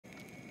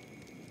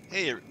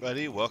Hey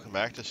everybody, welcome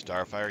back to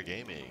Starfyre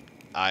Gaming.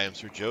 I am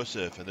Sir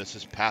Joseph, and this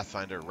is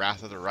Pathfinder,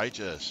 Wrath of the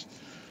Righteous.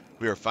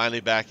 We are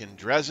finally back in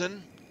Drezen.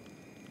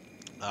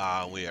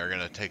 We are going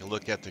to take a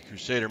look at the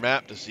Crusader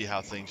map to see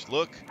how things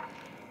look.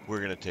 We're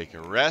going to take a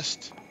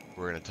rest.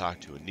 We're going to talk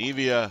to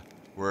Anivia.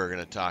 We're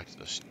going to talk to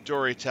the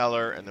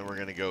storyteller, and then we're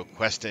going to go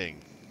questing.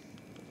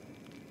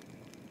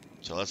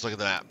 So let's look at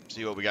the map,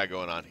 see what we got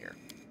going on here.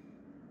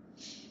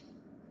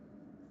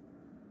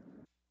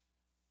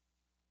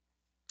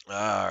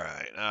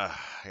 Alright, I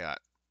got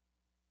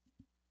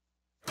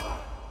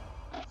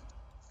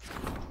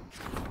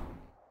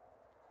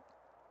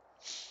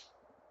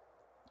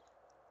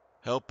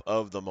Help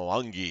of the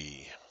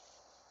Mwangi.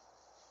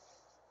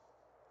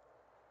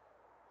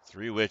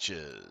 3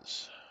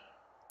 witches.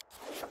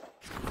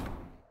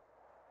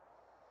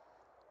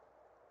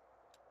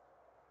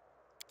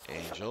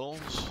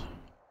 Angels.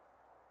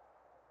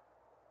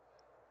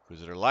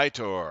 Inquisitor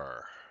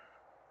Lightor.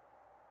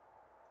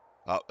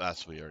 Oh,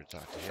 we already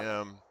talked to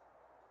him.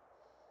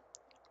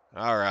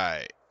 All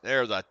right.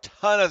 There's a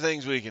ton of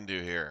things we can do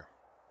here.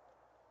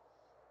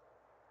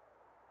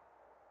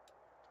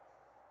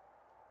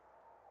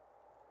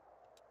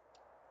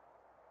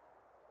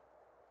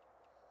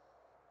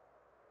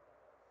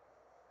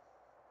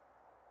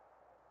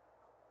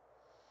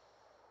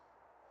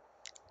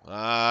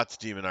 Lots of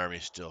demon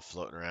armies still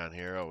floating around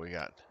here. Oh, we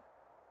got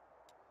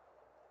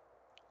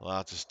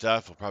lots of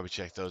stuff. We'll probably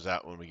check those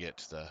out when we get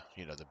to the,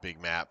 the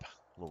big map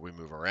where we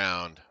move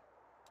around.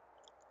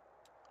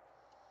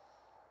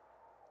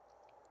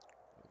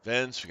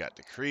 Events, we got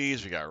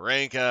decrees, we got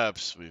rank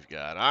ups, we've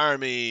got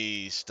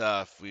army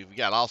stuff, we've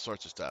got all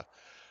sorts of stuff.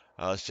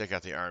 Let's check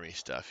out the army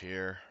stuff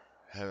here.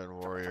 Heaven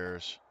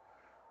Warriors,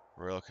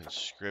 Royal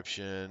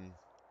Conscription,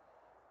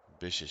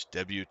 Ambitious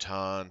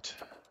Debutante.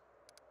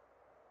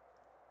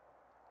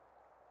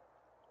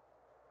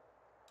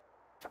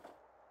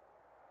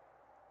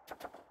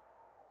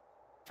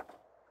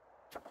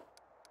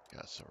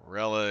 Got some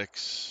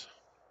relics.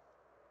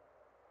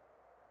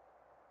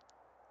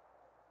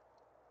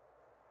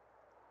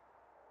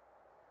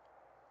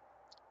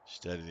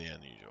 Study the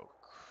unusual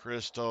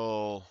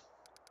crystal.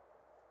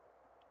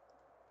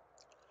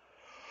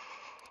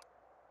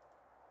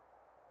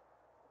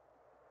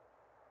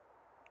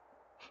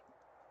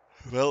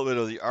 Development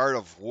of the art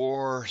of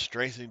war,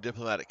 strengthening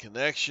diplomatic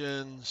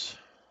connections.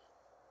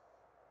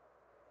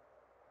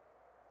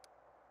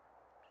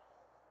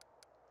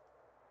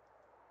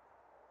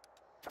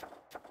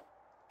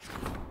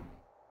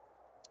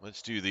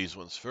 Let's do these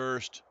ones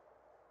first.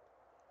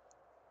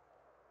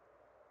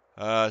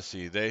 Let's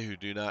see. They who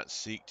do not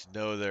seek to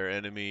know their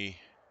enemy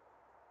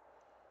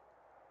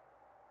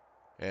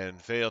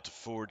and fail to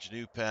forge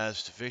new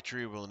paths to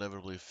victory will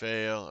inevitably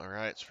fail. All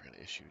right, so we're going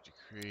to issue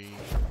a decree.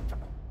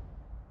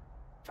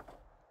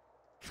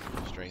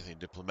 Strengthening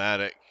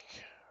diplomatic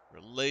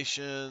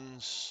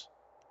relations.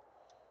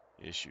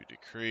 Issue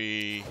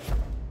decree.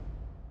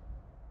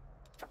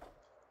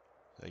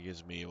 That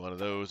gives me one of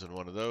those and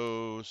one of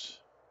those.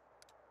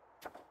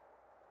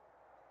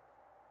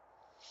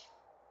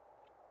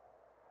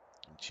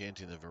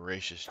 Enchanting the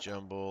Voracious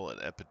Jumble, an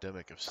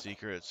Epidemic of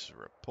Secrets,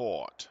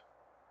 report.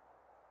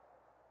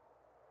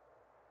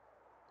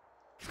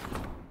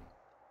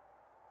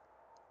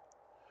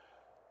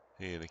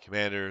 Hey, the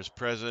commander's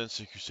presence,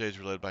 the Crusades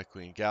were led by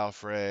Queen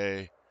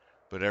Galfrey,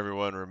 but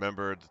everyone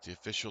remembered that the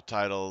official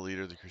title,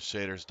 leader of the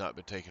Crusaders, has not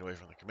been taken away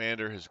from the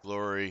commander. His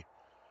glory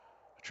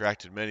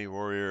attracted many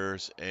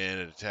warriors, and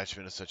a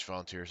detachment of such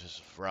volunteers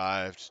has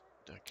arrived.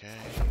 Okay.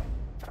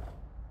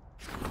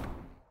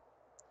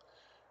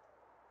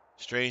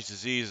 Strange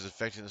disease is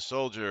affecting the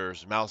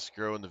soldiers. Mouths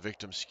grow in the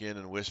victim's skin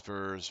and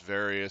whispers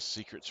various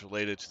secrets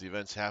related to the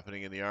events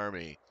happening in the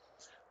army.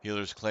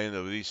 Healers claim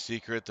that with each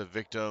secret, the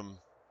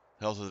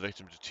health of the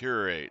victim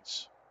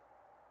deteriorates.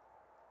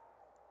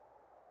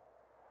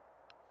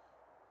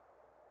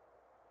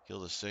 Heal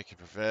the sick and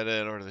prevent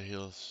it. Order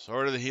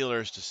the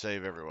healers to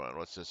save everyone.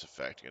 What's this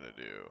effect going to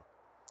do?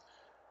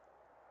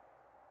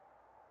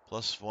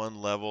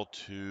 +1 level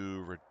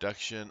to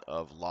reduction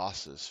of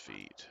losses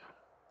feat.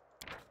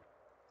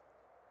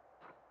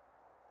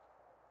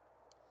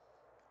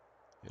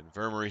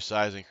 Infirmary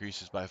size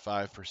increases by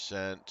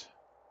 5%.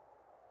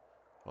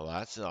 Well,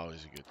 that's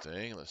always a good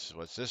thing.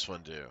 What's this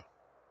one do?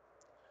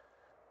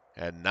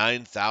 Add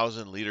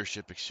 9,000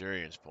 leadership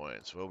experience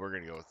points. Well, we're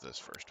going to go with this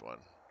first one.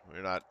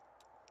 We're not...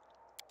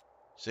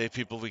 Save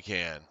people if we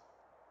can.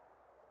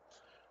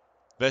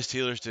 Best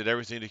healers did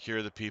everything to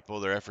cure the people.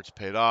 Their efforts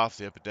paid off.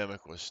 The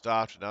epidemic was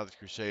stopped. And now the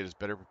crusade is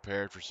better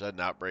prepared for sudden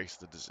outbreaks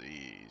of the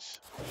disease.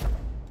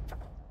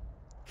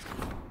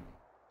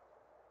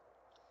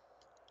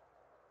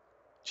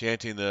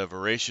 Chanting the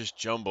Voracious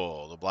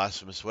Jumble. The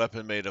blasphemous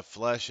weapon made of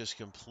flesh is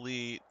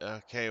complete.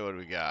 Okay, what do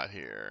we got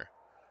here?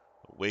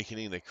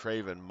 Awakening the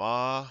Craven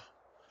Maw.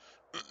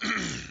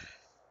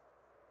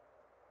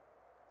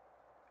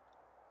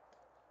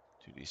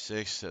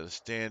 2d6 to the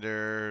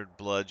standard.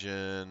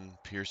 Bludgeon,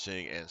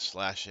 piercing, and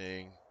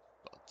slashing.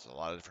 That's a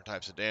lot of different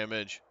types of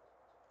damage.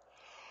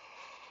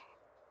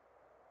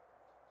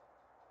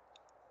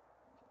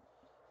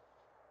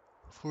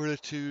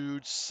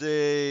 Fortitude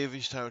save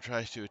each time it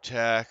tries to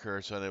attack or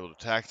it's unable to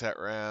attack that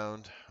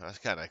round. That's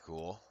kind of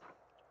cool.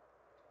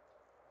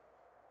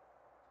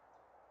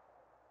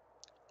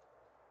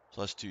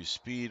 +2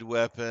 speed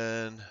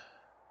weapon.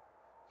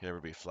 Can never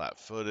be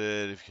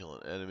flat-footed. If you kill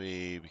an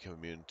enemy, become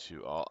immune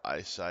to all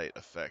eyesight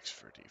effects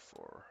for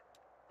D4.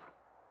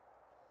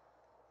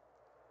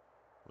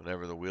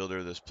 Whenever the wielder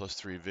of this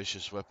 +3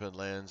 vicious weapon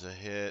lands a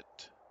hit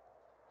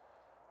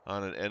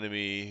on an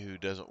enemy who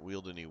doesn't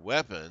wield any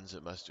weapons,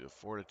 it must do a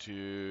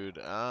fortitude.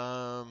 It's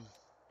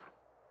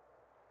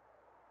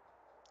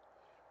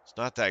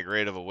not that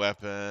great of a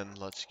weapon.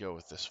 Let's go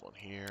with this one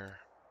here.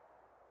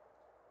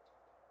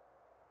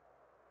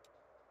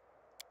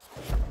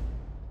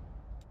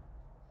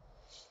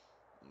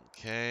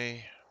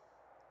 Okay.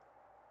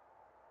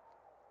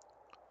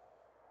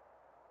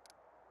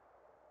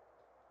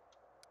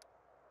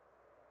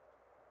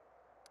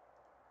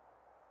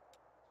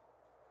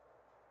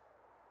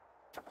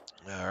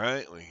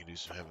 Alright, we can do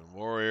some Heaven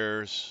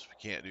Warriors.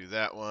 We can't do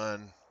that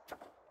one.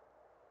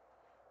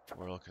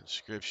 Royal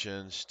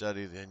Conscription,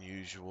 study the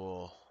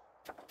unusual.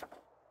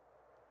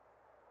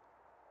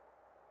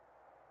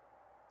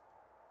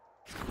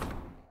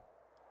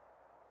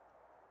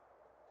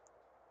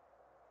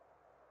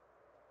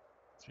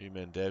 Three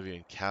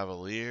Mandevian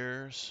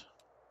Cavaliers.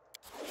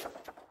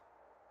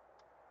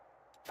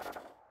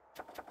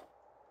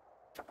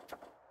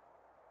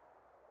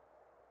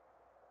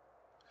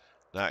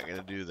 Not going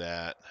to do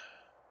that.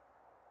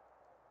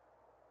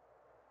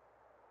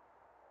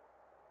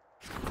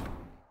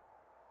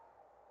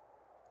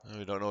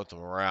 We don't know what the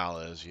morale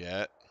is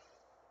yet.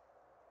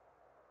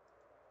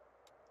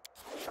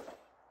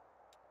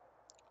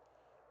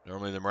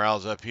 Normally the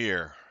morale's up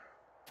here.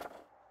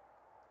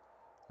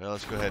 Well,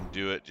 let's go ahead and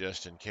do it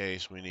just in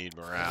case we need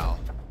morale.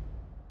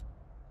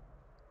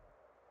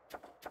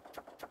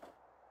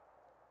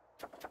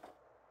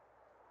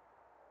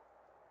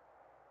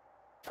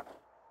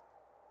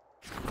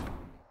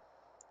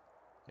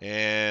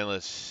 And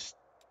let's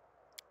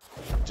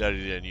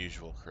study the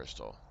unusual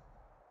crystal.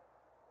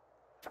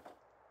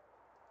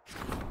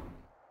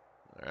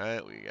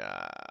 Alright, we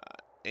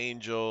got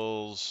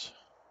angels.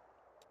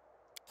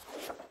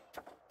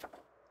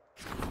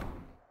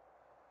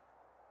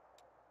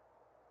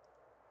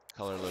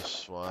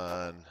 Colorless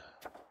one.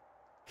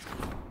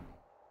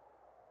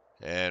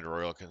 And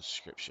Royal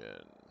Conscription.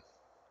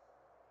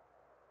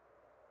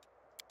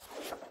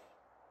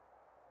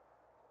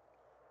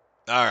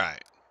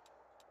 Alright.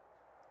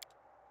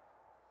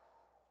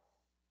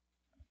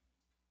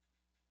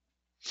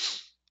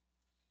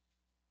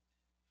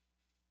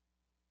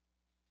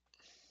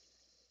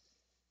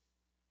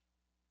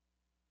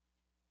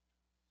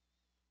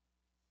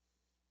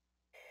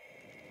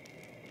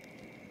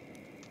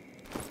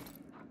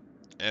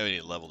 And we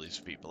need to level these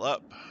people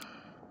up.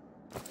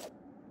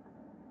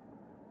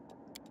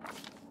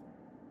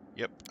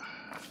 Yep.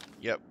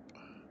 Yep.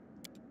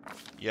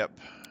 Yep.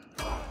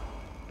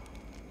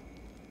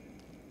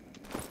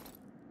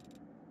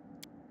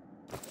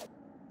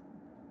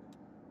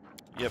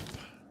 Yep.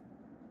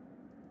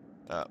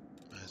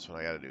 That's what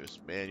I gotta do is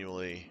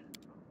manually.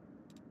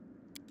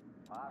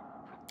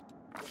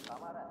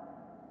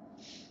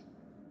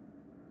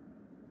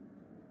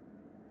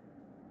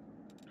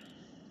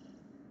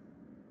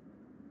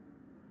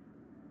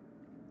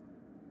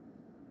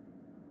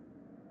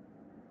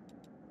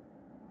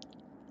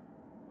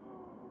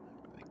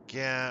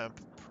 Gap,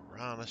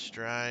 Piranha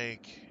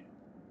Strike.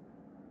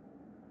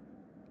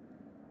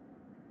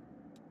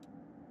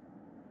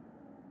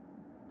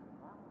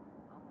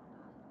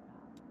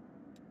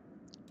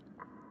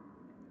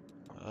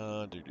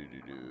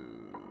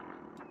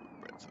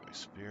 Breath of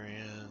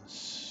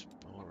Experience,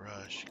 Bull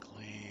Rush,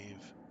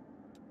 Cleave.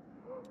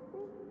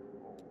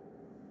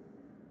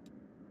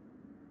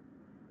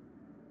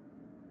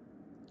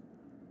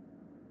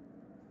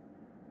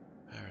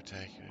 Power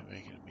attack, you may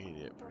make an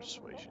immediate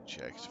persuasion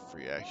check. It's a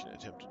free action.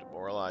 Attempt to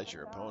demoralize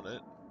your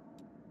opponent.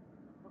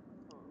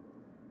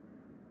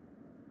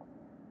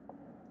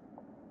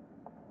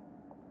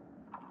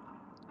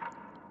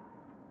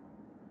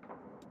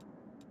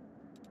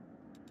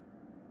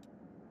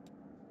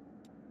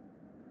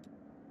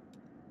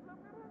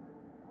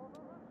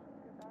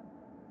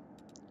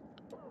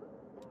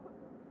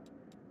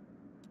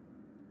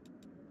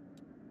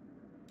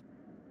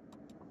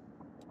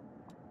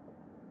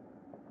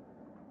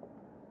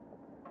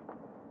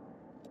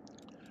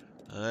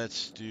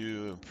 Let's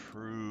do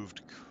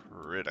improved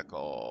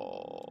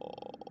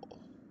critical.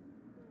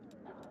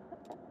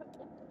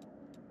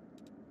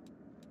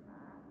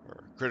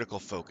 Or critical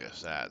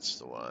focus, that's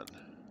the one.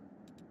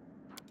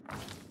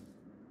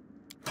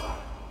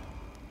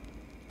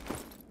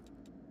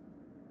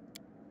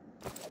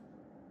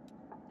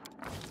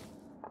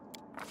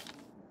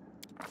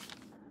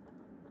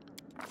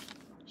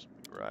 Just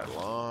move right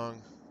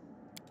along.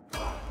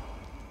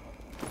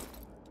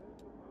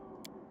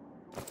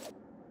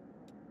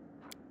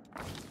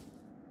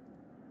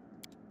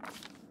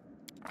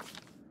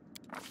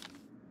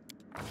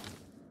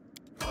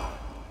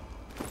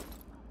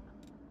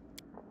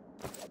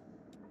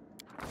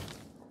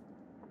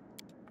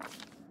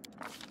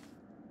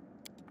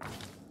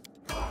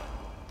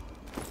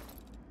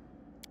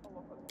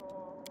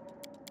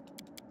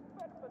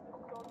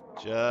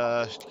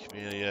 Just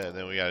Camellia, and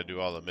then we got to do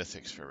all the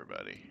mythics for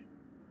everybody.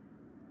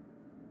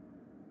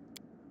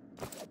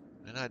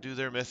 Did I do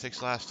their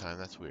mythics last time?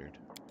 That's weird.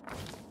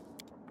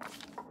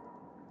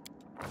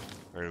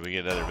 Or did we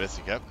get another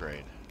mythic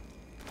upgrade?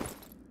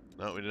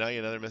 No, we did not get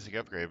another mythic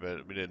upgrade,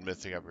 but we didn't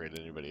mythic upgrade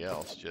anybody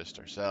else, just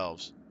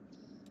ourselves.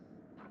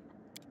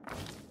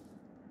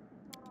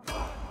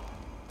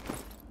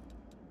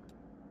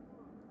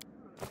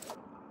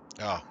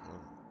 Oh.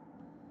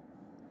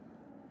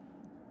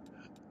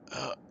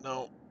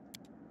 No.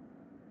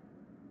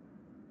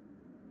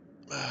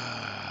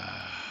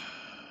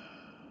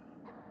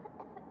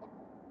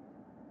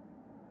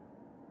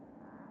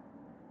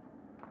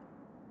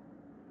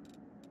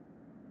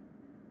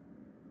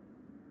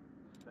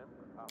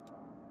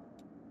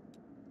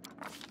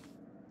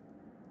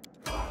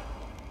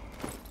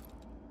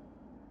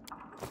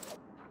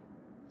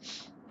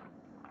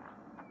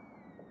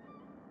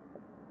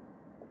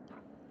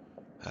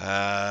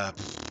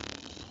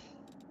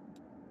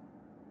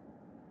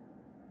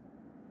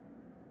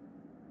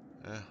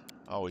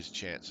 Always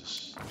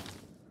chances.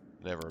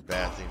 Never a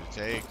bad thing to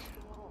take.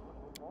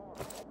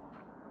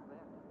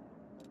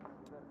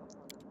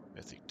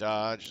 Mythic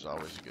dodge is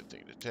always a good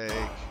thing to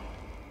take.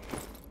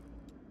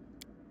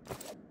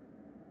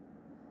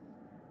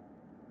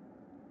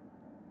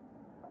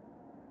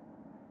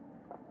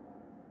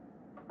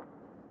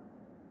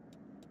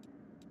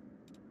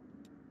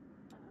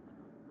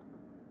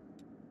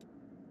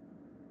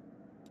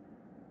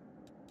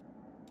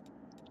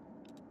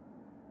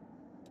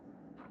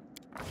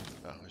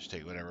 Oh, just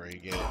take whatever he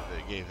gave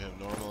him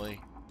normally.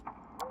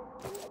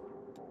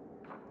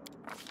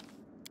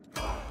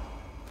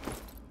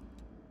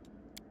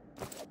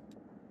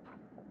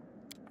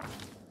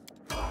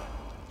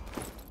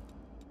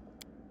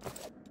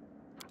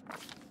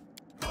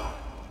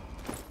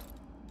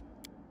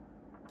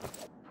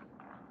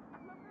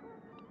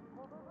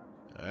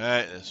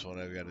 Alright, that's what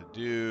I've got to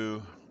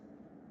do.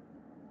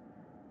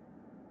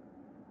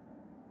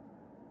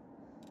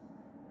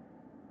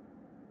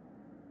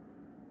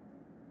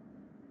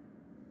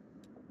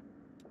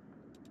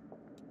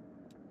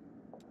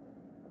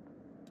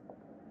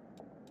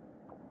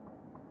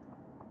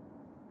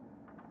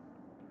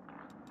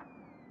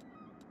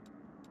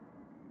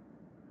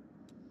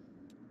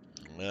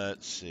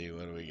 Let's see,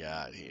 what do we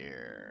got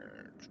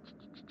here?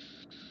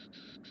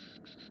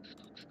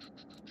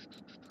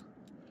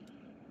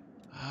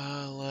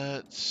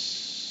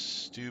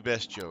 Let's do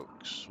best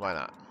jokes. Why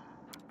not?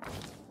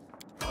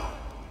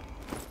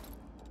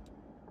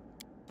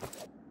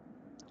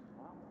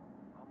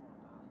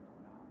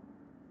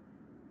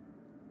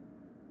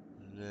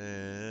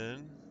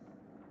 Then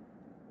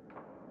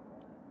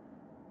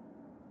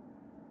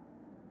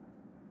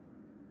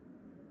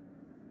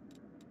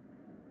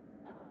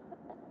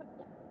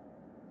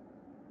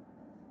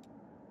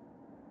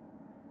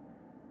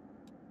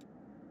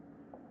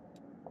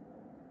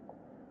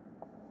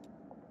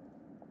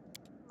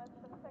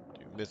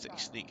do mythic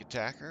sneak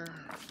attacker.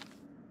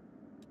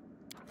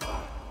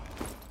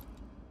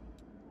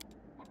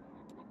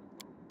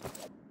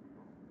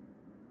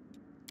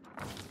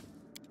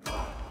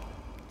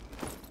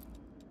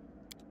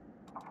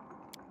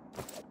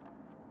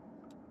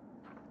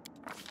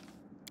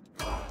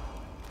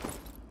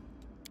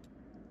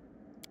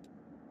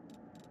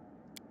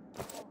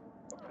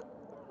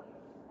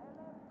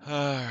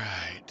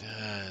 Alright,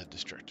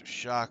 destructive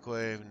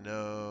shockwave,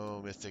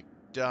 no. Mythic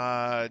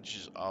dodge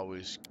is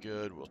always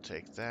good, we'll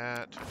take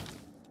that.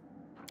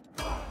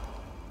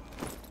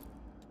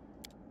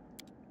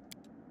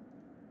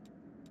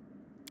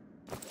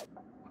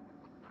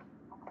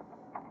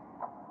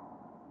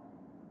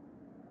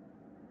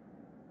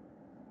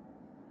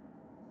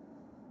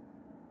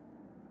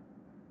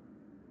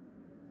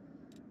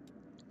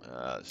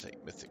 Let's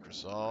take mythic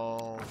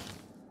resolve.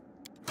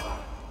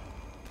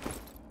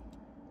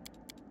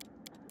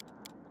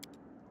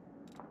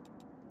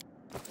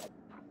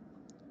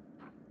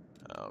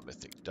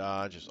 Mythic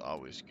dodge is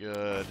always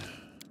good.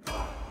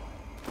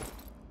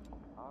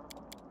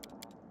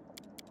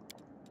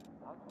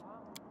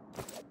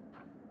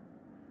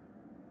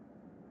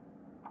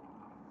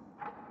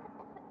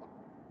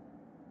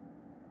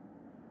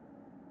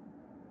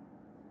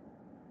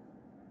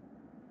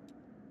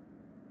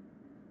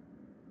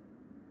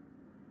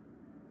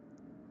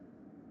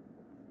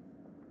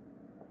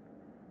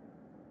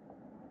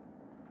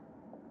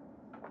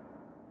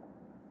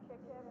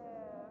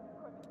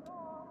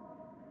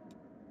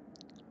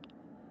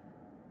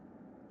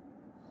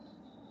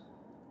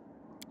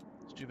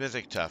 Let's do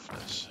mythic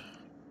toughness.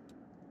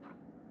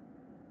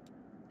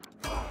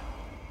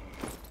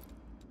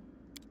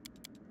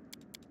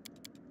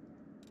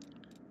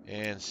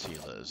 And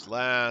Sela is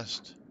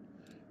last.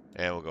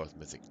 And we'll go with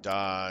mythic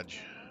dodge.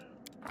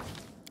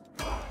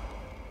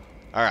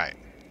 Alright.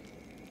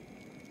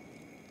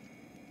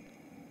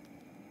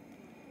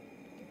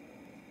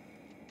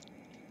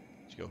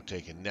 Let's go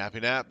take a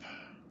nappy nap.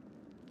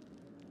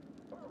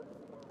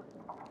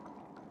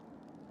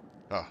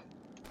 Oh.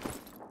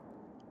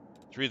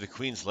 Let's read the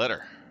Queen's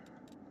letter.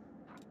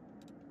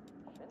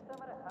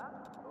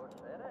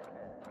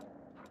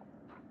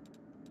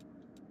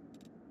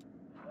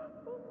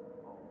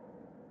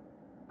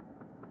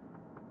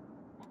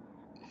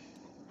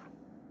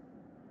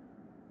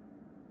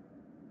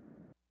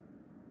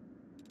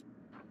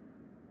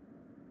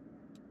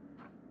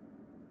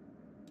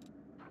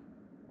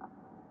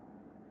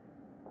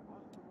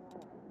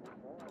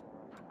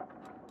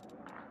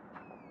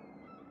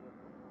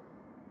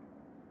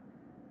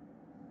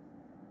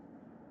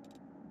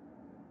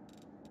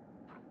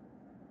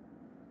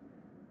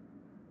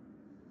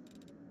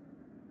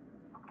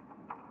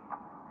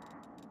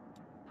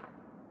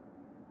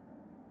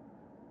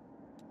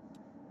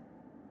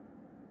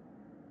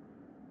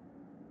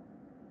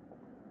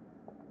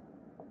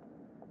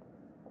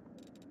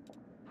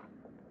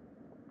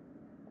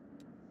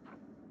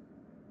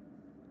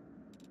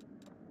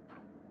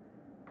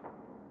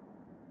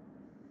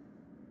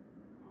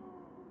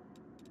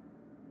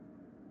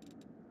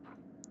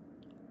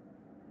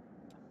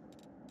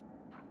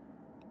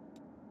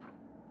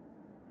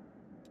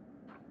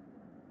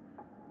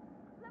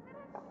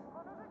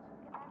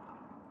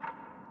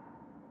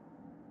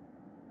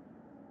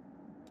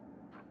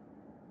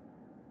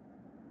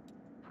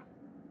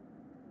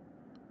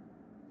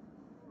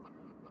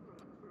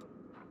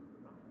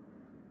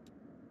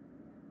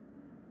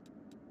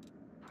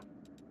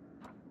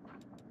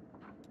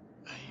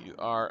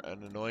 are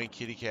an annoying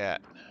kitty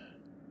cat.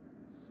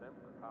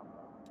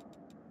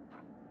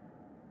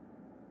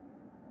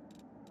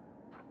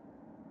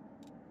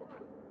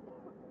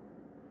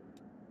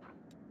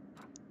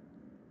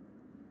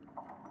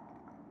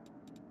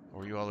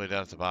 Were you all the way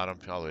down at the bottom?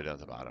 All the way down at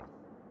the bottom.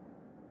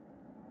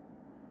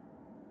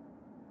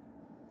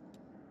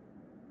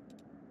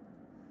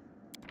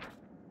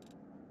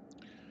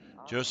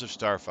 Joseph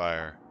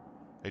Starfyre,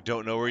 I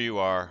don't know where you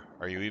are.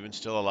 Are you even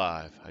still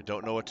alive? I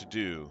don't know what to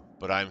do,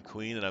 but I am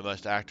queen and I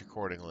must act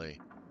accordingly.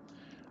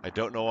 I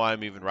don't know why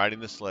I'm even writing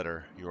this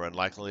letter. You are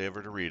unlikely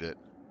ever to read it.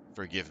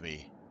 Forgive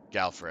me,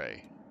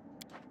 Galfrey.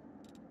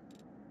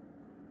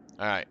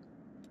 Alright.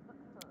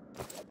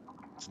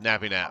 It's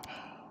nappy nap.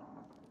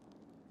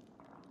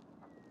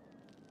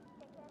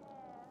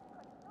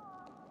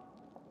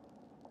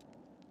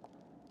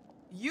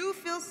 You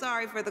feel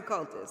sorry for the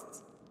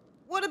cultists.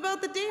 What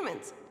about the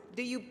demons?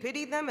 Do you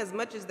pity them as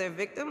much as their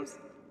victims?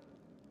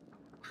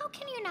 How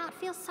can you not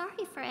feel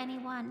sorry for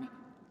anyone?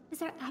 Is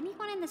there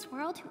anyone in this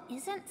world who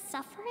isn't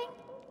suffering?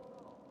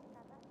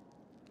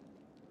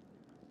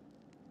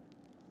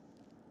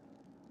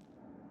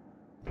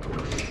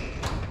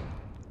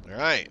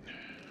 Alright.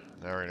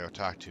 Now we're going to go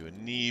talk to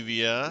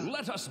Anivia.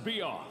 Let us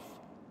be off.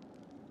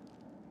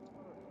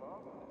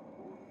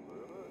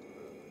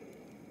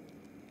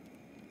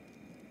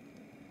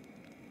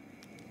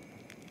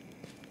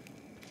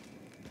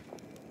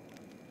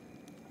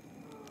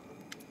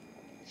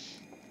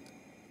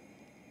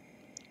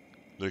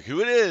 Look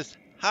who it is.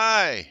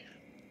 Hi.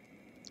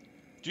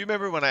 Do you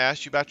remember when I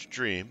asked you about your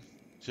dream?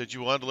 You said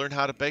you wanted to learn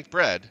how to bake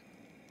bread.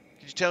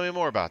 Could you tell me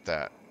more about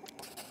that?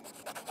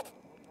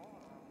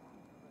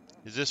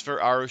 Is this for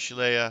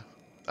Arueshalae?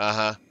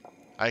 Uh-huh.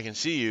 I can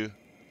see you.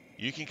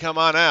 You can come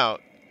on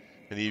out.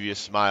 Anivia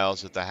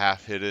smiles at the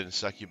half-hidden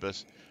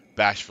succubus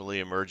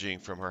bashfully emerging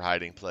from her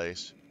hiding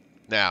place.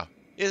 Now,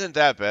 isn't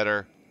that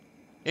better?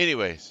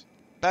 Anyways,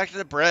 back to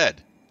the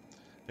bread.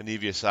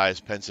 Anivia sighs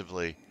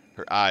pensively,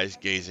 her eyes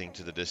gazing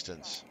to the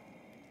distance.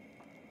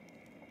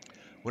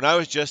 When I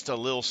was just a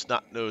little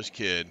snot-nosed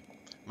kid,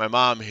 my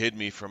mom hid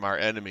me from our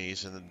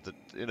enemies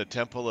in a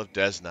temple of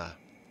Desna.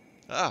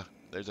 Ah,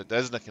 there's a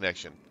Desna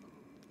connection.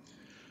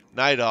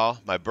 Nidal,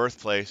 my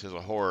birthplace, is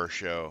a horror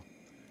show.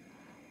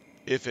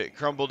 If it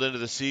crumbled into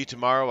the sea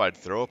tomorrow, I'd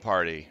throw a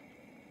party.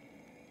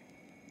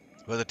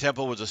 But the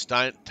temple was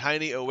a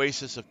tiny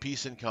oasis of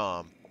peace and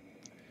calm,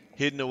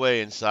 hidden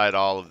away inside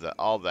all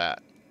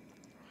that.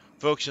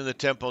 Folks in the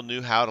temple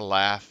knew how to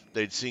laugh.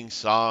 They'd sing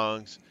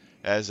songs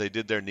as they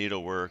did their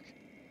needlework.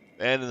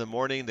 And in the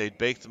morning, they'd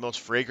bake the most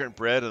fragrant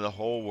bread in the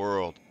whole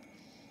world.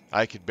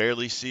 I could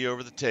barely see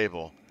over the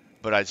table,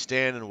 but I'd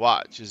stand and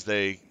watch as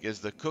the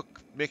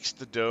cook mixed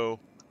the dough,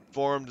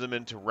 formed them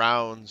into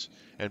rounds,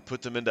 and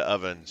put them into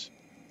ovens.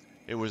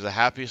 It was the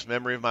happiest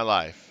memory of my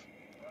life.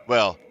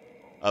 Well,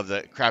 of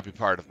the crappy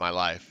part of my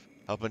life,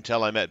 up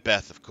until I met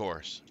Beth, of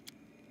course.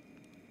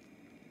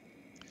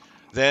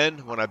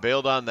 Then, when I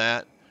bailed on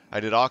that, I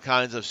did all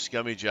kinds of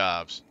scummy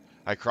jobs.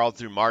 I crawled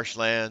through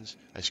marshlands,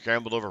 I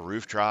scrambled over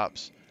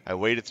rooftops, I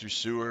waded through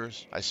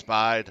sewers, I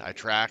spied, I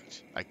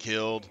tracked, I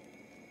killed.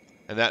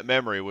 And that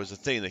memory was the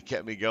thing that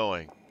kept me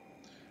going.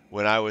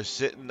 When I was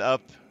sitting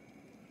up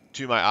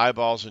to my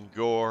eyeballs in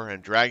gore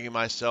and dragging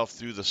myself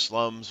through the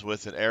slums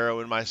with an arrow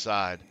in my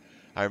side,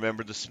 I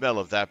remembered the smell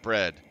of that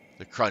bread,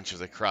 the crunch of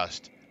the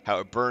crust, how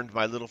it burned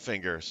my little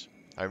fingers.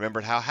 I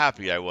remembered how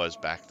happy I was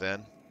back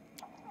then.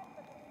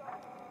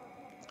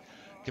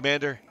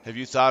 Commander, have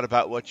you thought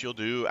about what you'll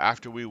do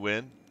after we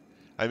win?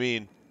 I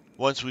mean,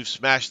 once we've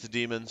smashed the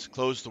demons,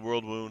 closed the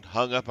world wound,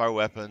 hung up our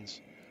weapons,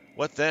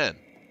 what then?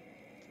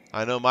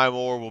 I know my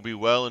war will be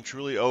well and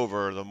truly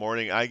over the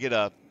morning I get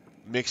up,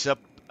 mix up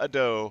a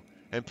dough,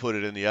 and put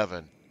it in the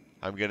oven.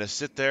 I'm going to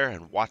sit there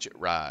and watch it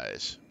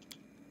rise.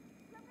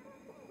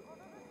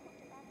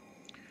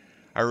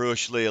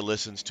 Arueshalae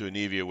listens to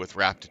Anivia with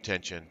rapt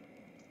attention.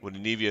 When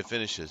Anivia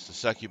finishes, the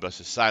succubus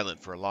is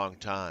silent for a long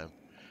time,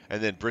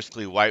 and then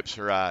briskly wipes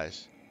her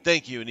eyes.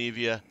 Thank you,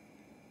 Anivia.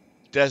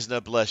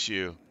 Desna bless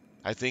you.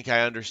 I think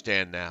I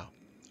understand now.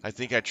 I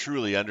think I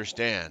truly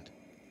understand.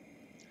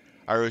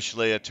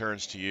 Arueshalae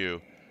turns to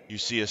you. You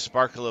see a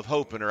sparkle of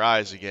hope in her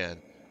eyes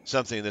again,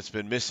 something that's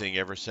been missing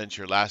ever since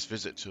your last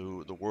visit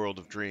to the world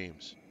of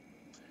dreams.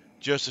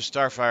 Joseph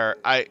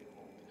Starfyre,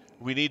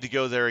 we need to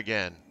go there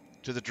again,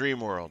 to the dream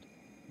world.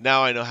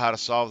 Now I know how to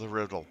solve the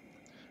riddle.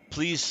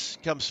 Please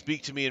come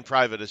speak to me in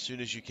private as soon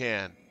as you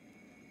can.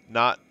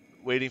 Not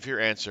waiting for your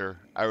answer,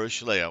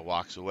 Arueshalae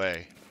walks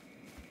away.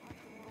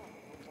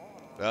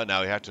 Well,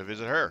 now we have to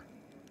visit her.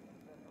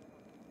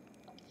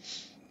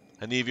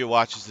 Anivia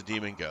watches the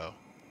demon go.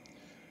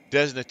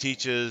 Desna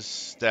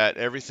teaches that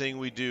everything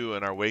we do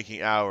in our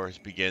waking hours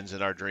begins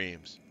in our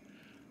dreams.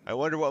 I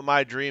wonder what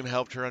my dream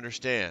helped her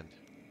understand.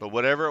 But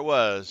whatever it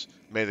was,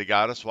 may the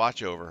goddess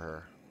watch over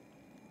her.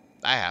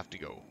 I have to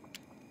go.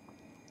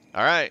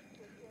 All right.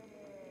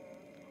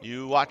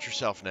 You watch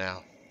yourself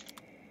now.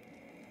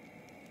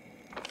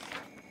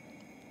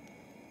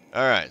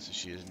 All right, so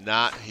she is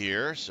not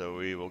here, so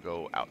we will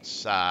go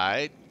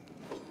outside.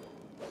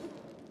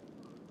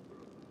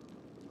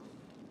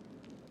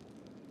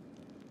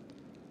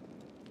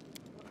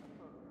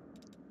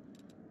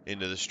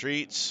 into the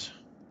streets.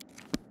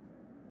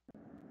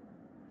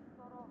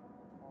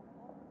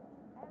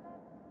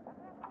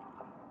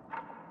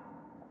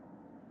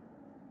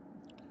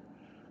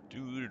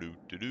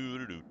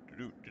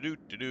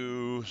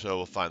 So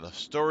we'll find the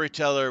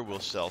storyteller. We'll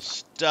sell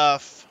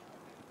stuff.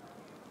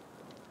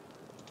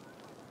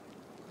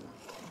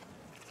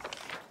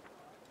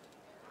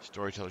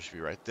 Storyteller should be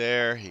right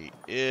there. He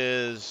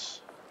is.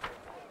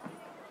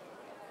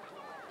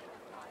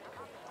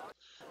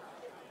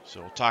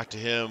 So we'll talk to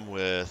him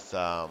with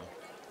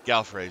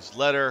Galfrey's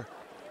letter.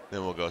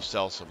 Then we'll go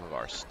sell some of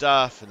our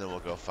stuff. And then we'll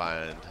go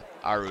find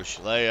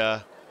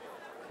Arueshalae.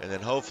 And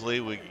then hopefully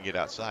we can get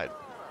outside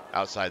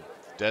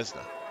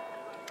Desna.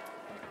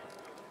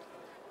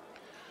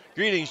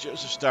 Greetings,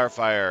 Joseph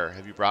Starfyre.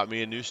 Have you brought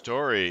me a new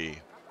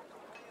story?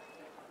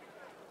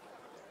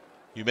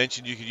 You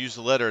mentioned you could use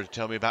the letter to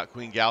tell me about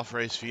Queen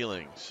Galfrey's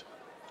feelings.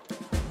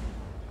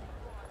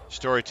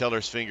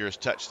 Storyteller's fingers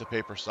touch the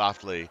paper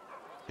softly,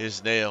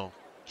 his nail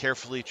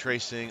carefully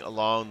tracing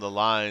along the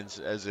lines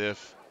as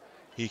if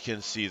he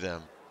can see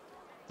them.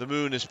 The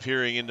moon is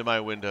peering into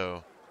my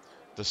window,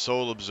 the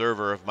sole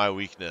observer of my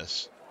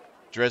weakness.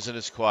 Drezen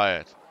is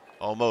quiet,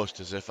 almost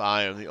as if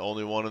I am the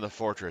only one in the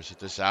fortress at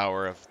this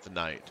hour of the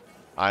night.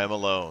 I am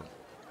alone,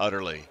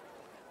 utterly,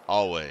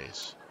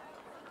 always.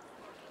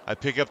 I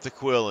pick up the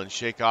quill and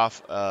shake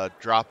off a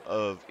drop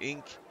of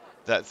ink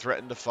that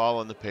threatened to fall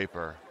on the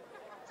paper,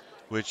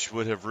 which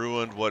would have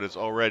ruined what is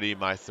already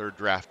my third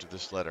draft of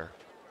this letter.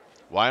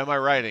 Why am I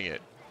writing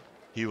it?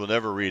 He will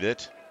never read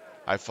it.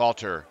 I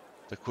falter,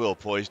 the quill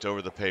poised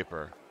over the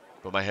paper,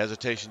 but my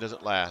hesitation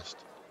doesn't last.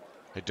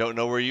 I don't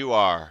know where you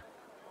are,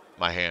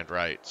 my hand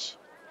writes.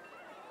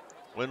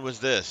 When was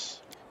this?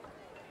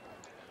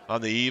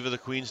 On the eve of the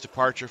Queen's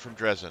departure from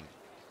Drezen.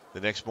 The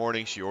next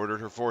morning she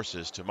ordered her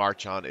forces to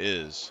march on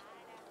Is.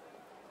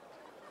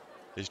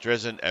 Is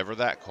Drezen ever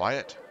that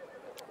quiet?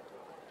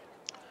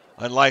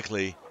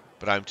 Unlikely,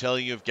 but I'm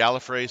telling you of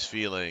Galfrey's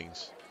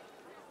feelings.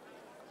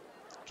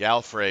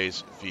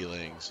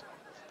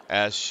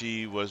 As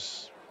she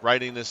was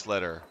writing this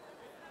letter.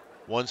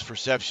 One's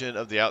perception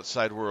of the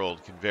outside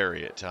world can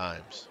vary at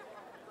times.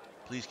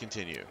 Please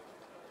continue.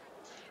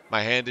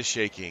 My hand is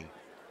shaking.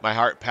 My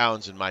heart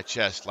pounds in my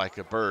chest like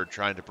a bird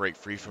trying to break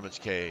free from its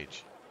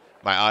cage.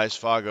 My eyes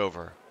fog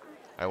over.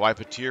 I wipe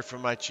a tear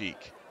from my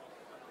cheek.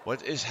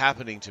 What is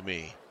happening to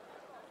me?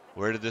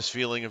 Where did this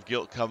feeling of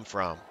guilt come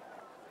from?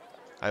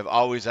 I have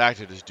always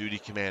acted as duty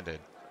commanded.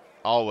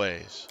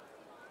 Always.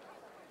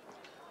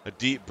 A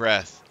deep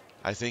breath.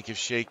 I think the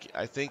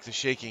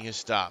shaking has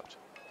stopped,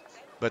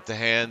 but the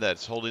hand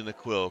that's holding the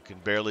quill can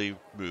barely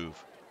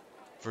move.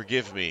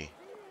 Forgive me.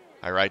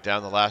 I write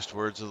down the last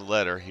words of the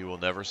letter he will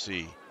never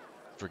see.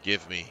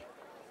 Forgive me.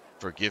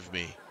 Forgive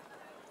me.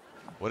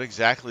 What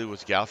exactly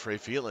was Galfrey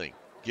feeling?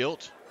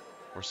 Guilt?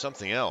 Or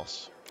something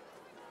else?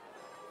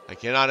 I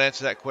cannot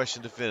answer that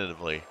question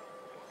definitively.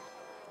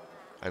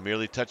 I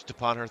merely touched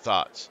upon her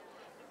thoughts,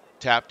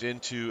 tapped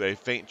into a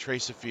faint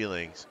trace of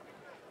feelings,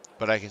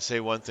 but I can say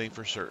one thing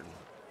for certain.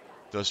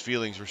 Those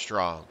feelings were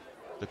strong.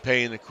 The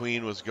pain the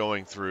Queen was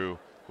going through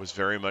was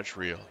very much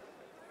real.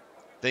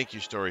 Thank you,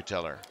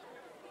 storyteller.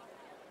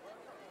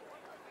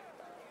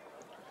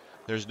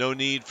 There's no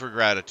need for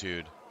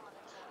gratitude.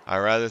 I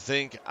rather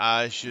think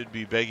I should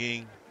be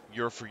begging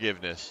your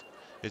forgiveness.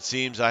 It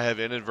seems I have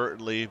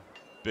inadvertently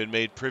been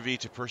made privy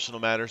to personal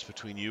matters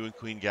between you and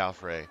Queen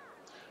Galfrey.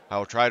 I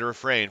will try to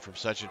refrain from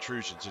such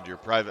intrusions into your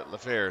private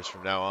affairs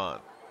from now on.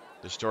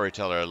 The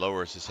storyteller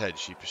lowers his head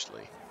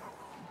sheepishly.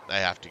 I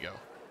have to go.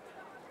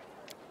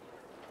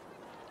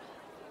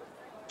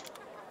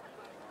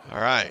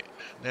 Alright,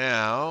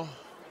 now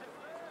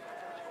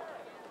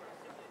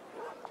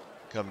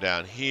come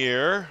down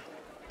here.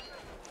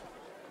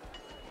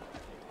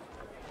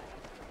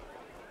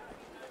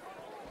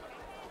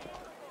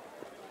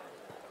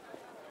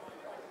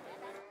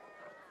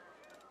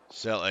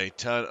 Sell a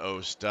ton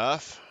of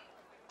stuff.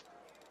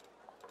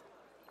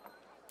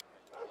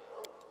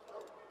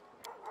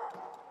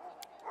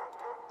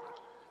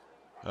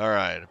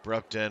 Alright,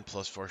 Abrupt End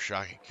plus 4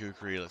 Shocking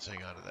Kukri. Let's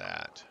hang on to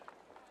that.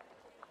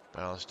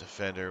 Balanced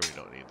Defender, we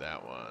don't need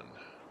that one.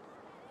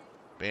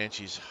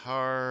 Banshee's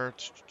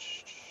Heart.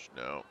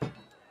 No.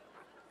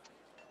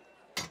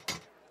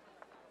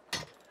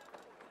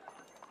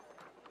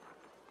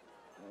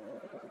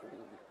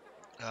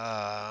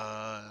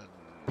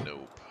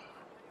 Nope.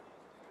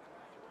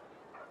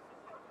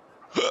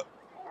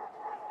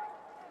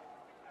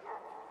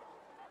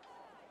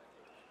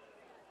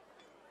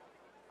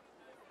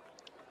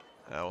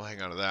 We'll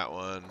hang on to that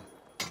one.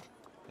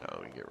 No,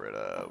 we can get rid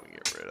of.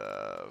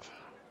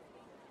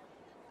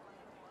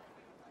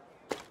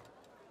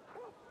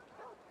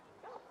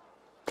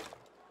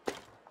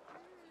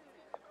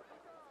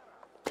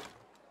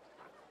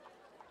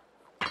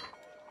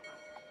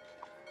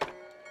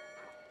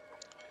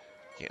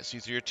 Can't see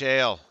through your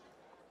tail.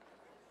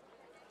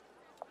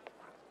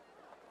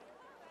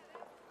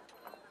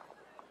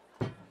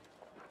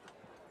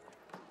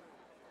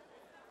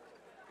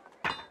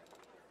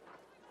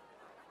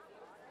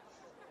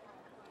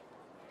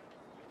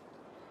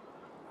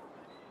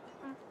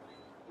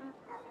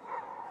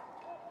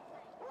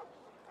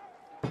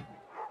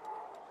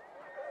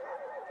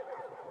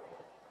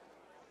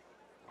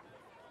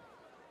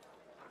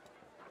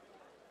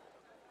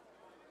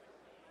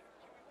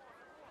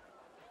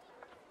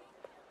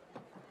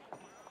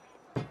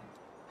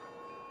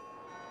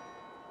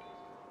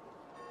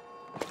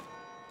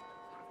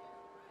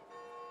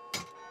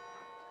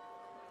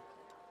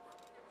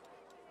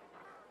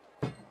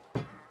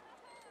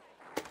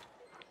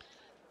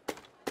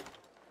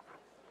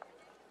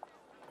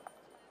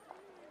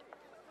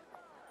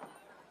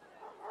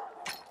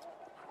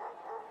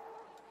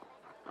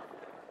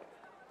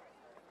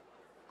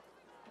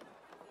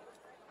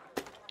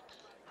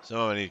 Some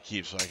of them I need to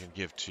keep so I can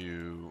give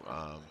to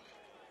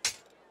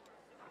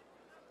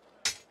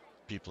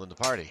people in the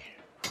party.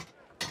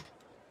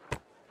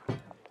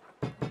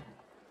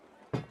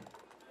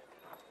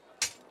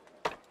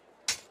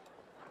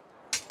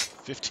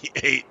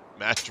 58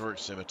 Masterwork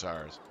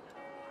Scimitars.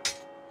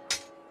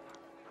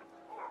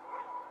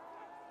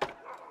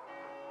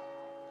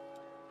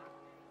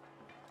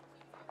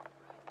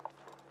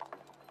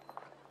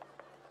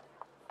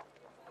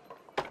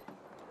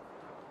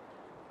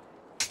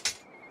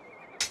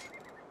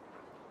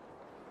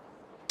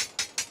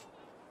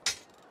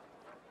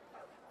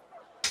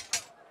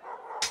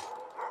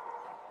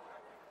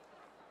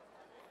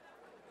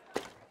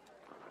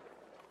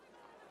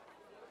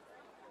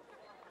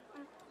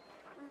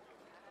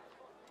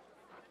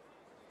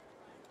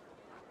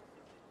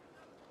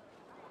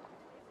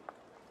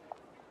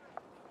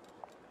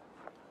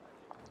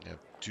 You have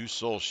 2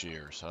 soul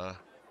shears, huh?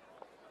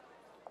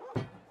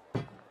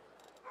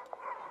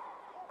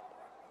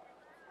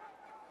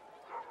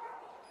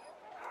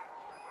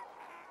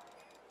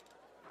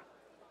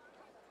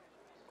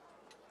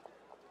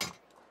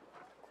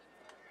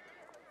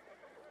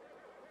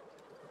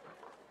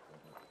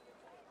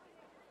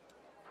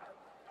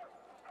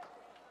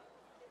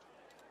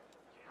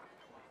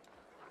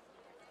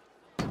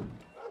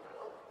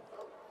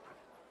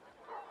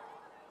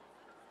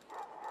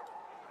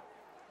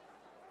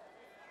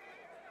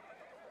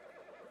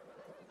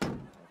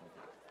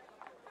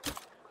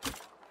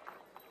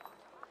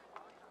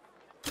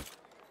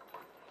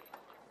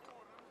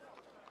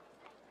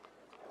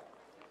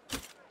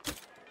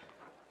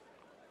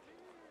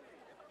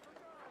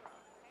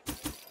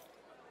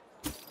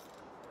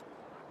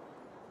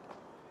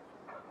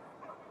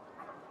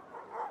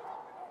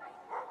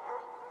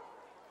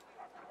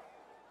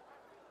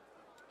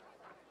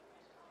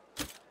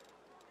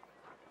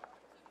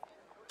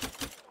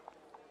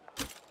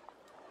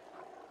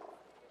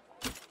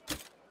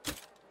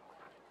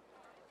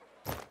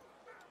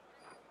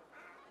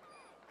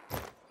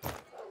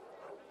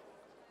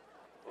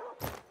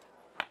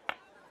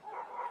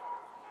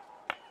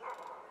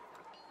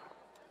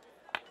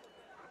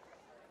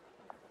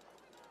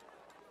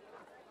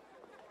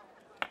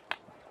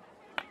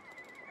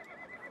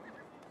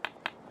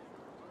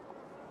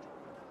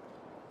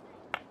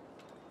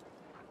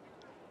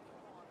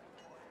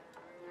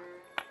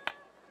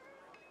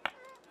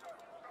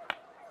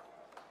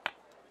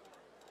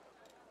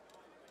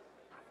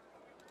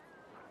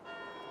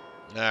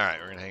 Alright,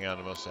 we're going to hang on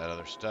to most of that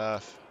other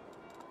stuff.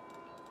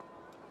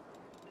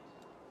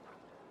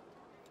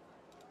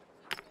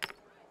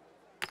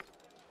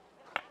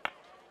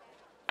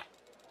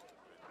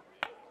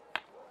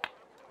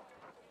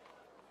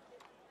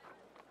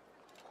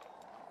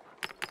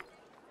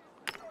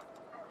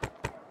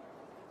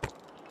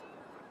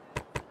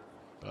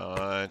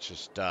 Bunch of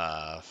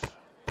stuff.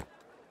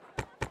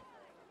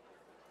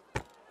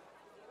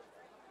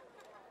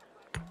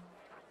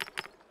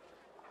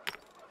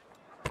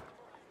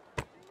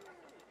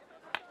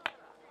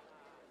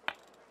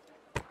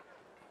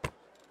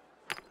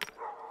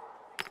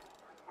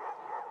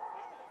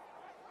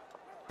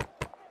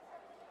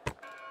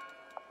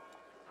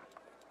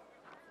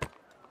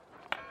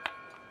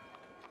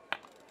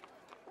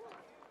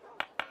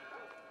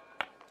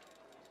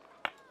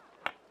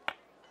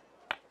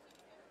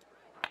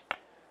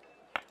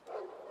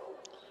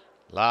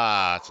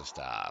 Lots of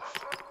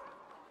stuff.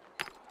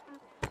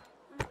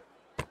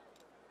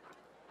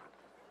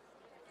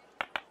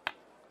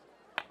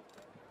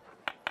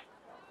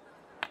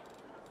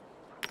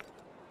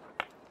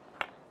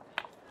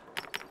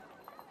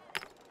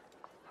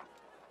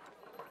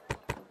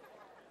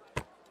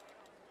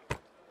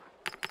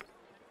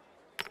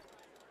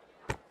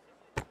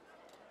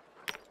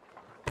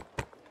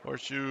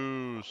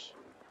 Horseshoes.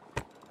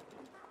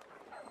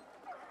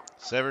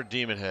 Severed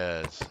demon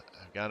heads.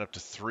 I've gone up to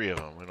 3 of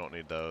them. We don't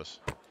need those.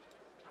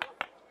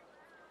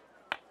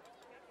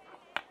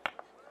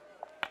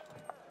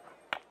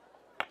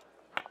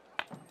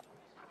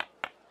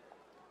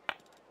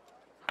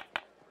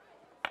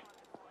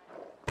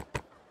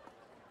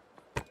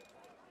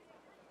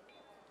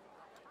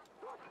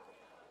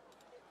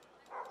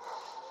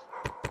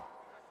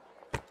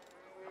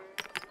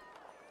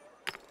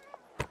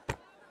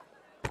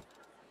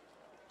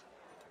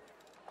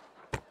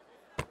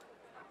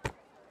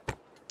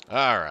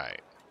 All right.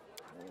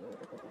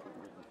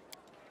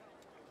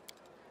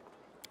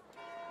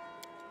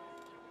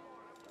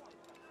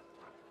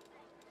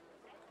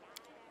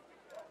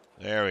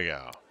 There we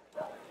go.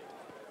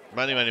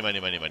 Money, money, money,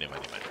 money, money, money,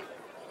 money.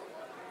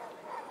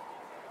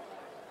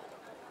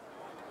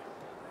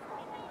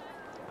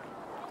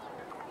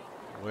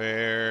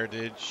 Where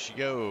did she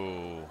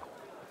go?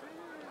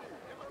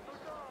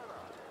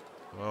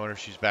 Well, I wonder if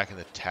she's back in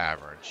the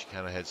tavern. She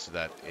kind of heads to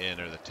that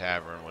inn or the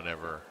tavern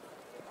whenever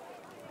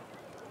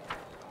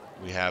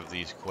we have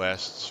these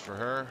quests for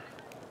her.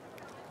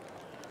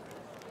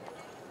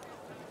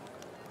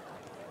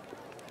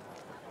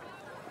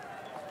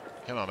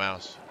 Come on,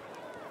 mouse.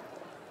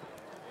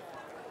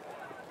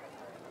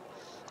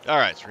 All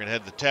right, so we're going to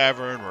head to the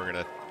tavern. We're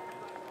going to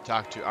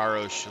talk to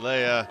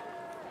Arueshalae,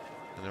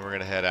 and then we're going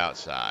to head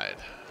outside.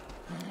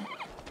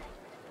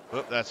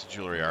 Whoop, that's a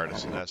jewelry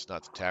artisan. That's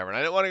not the tavern. I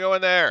didn't want to go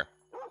in there.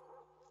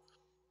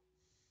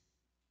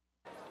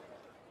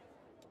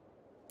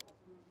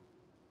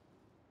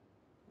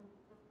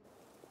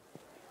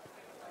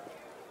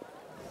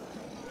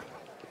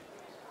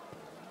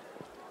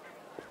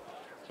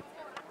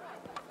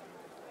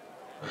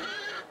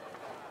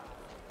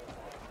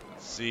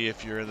 See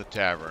if you're in the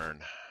tavern.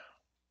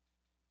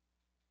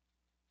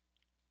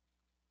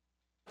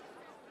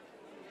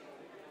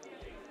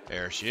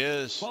 There she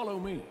is. Follow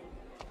me.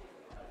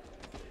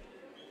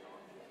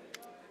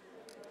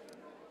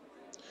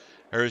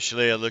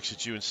 Arueshalae looks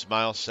at you and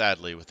smiles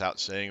sadly without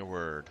saying a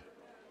word.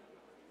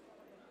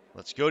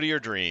 Let's go to your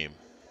dream.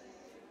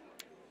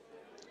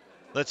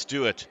 Let's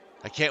do it.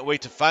 I can't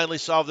wait to finally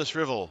solve this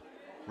riddle.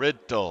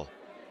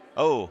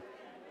 Oh,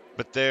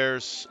 but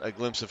there's a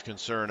glimpse of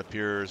concern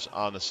appears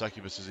on the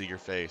succubus's eager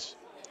face.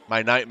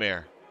 My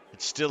nightmare.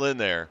 It's still in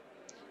there.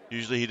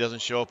 Usually he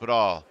doesn't show up at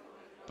all,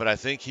 but I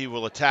think he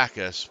will attack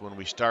us when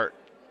we start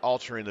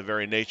altering the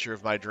very nature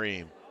of my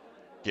dream.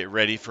 Get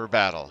ready for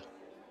battle.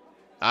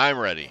 I'm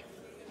ready.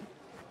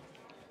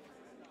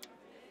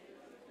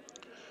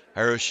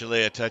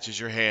 Arueshalae touches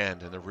your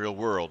hand and the real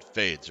world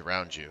fades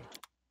around you.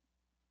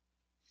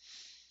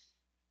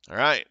 All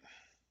right,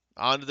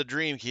 on to the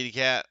dream, kitty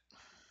cat.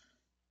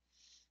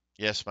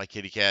 Yes, my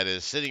kitty cat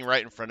is sitting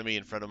right in front of me,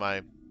 in front of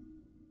my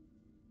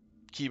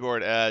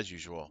keyboard as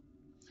usual.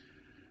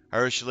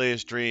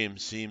 Arueshalae's dream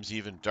seems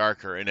even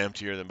darker and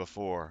emptier than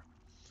before.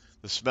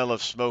 The smell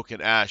of smoke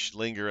and ash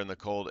linger in the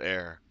cold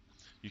air.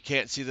 You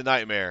can't see the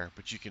nightmare,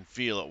 but you can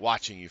feel it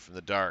watching you from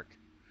the dark.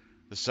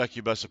 The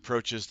succubus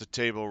approaches the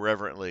table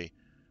reverently,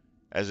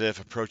 as if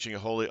approaching a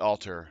holy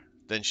altar.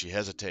 Then she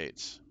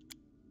hesitates.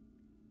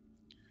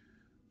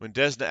 When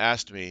Desna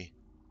asked me,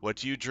 "What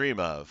do you dream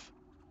of?"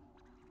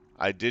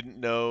 I didn't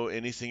know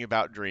anything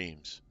about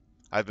dreams.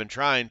 I've been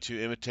trying to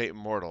imitate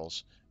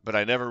mortals, but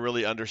I never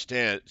really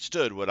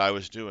understood what I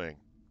was doing.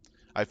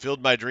 I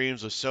filled my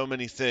dreams with so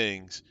many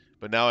things,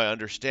 but now I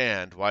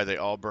understand why they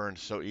all burned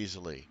so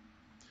easily.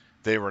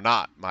 They were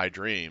not my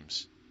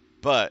dreams.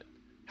 But,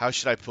 how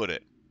should I put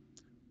it?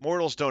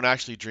 Mortals don't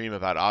actually dream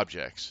about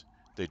objects.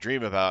 They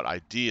dream about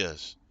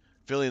ideas.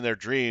 Filling their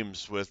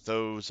dreams with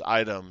those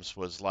items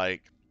was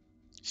like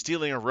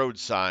stealing a road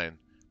sign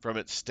from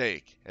its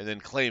stake and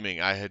then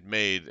claiming I had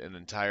made an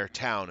entire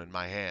town in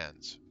my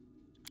hands.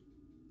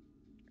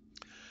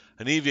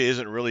 Anivia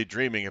isn't really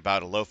dreaming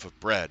about a loaf of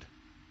bread.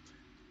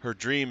 Her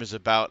dream is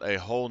about a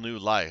whole new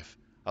life,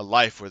 a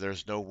life where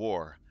there's no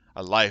war,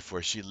 a life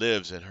where she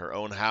lives in her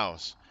own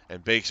house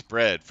and bakes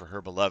bread for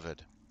her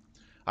beloved.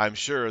 I'm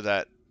sure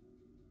that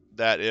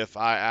if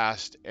I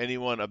asked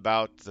anyone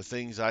about the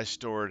things I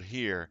stored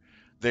here,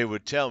 they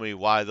would tell me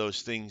why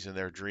those things in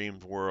their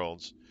dreamed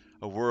worlds,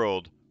 a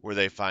world where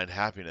they find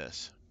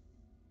happiness.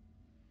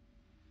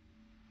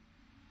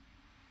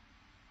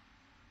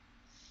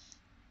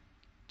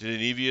 Did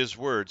Anivia's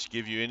words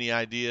give you any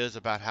ideas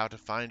about how to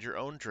find your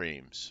own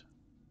dreams?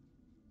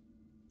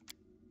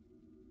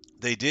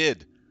 They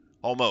did.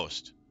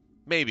 Almost.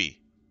 Maybe.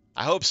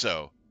 I hope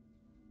so.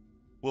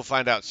 We'll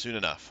find out soon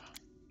enough.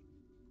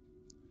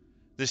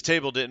 This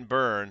table didn't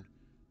burn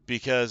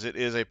because it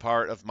is a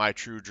part of my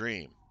true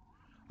dream,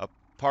 a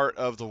part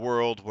of the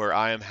world where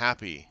I am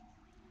happy.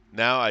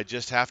 Now I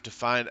just have to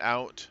find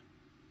out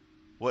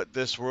what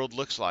this world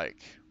looks like.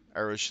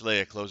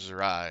 Arueshalae closes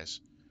her eyes.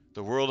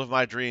 The world of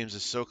my dreams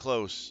is so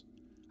close.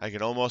 I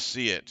can almost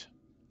see it.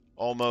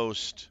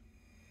 Almost.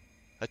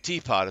 A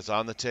teapot is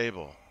on the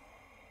table.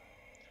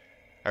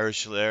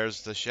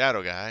 Arueshalae's the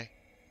shadow guy.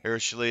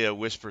 Arueshalae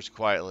whispers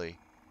quietly.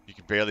 You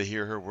can barely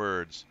hear her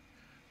words.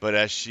 But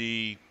as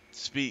she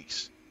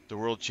speaks, the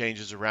world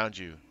changes around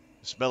you.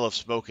 The smell of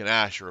smoke and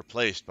ash are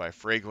replaced by a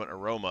fragrant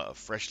aroma of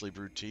freshly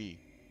brewed tea.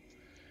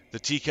 The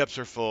teacups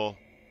are full.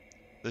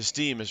 The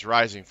steam is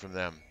rising from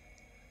them.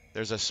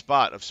 There's a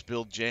spot of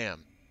spilled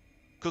jam.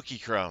 Cookie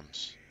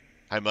crumbs.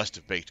 I must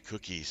have baked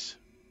cookies.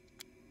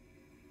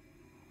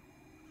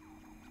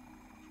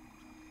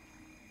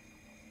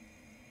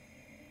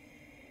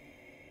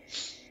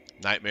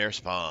 Nightmare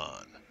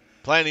spawn.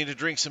 Planning to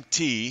drink some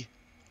tea?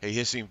 A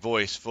hissing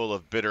voice full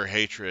of bitter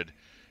hatred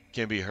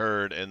can be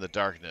heard in the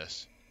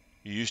darkness.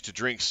 You used to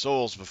drink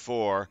souls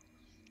before.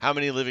 How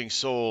many living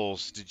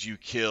souls did you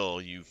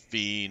kill, you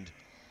fiend?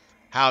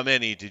 How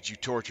many did you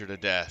torture to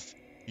death?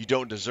 You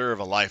don't deserve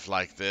a life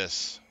like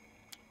this.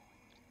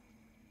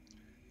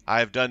 I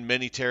have done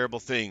many terrible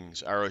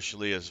things.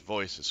 Arueshalae's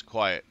voice is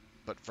quiet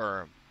but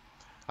firm.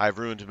 I've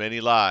ruined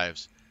many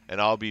lives, and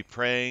I'll be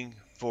paying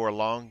for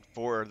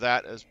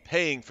that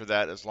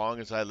as long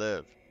as I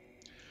live.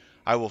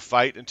 I will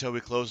fight until we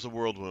close the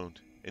world wound,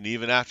 and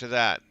even after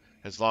that,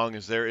 as long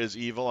as there is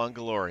evil on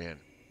Golarion.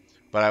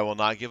 But I will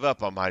not give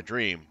up on my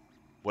dream,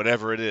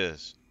 whatever it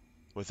is.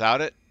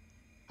 Without it,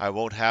 I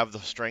won't have the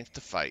strength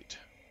to fight.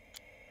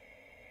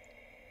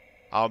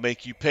 I'll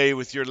make you pay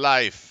with your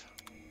life.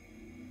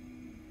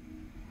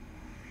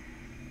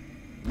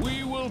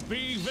 We will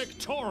be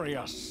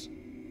victorious.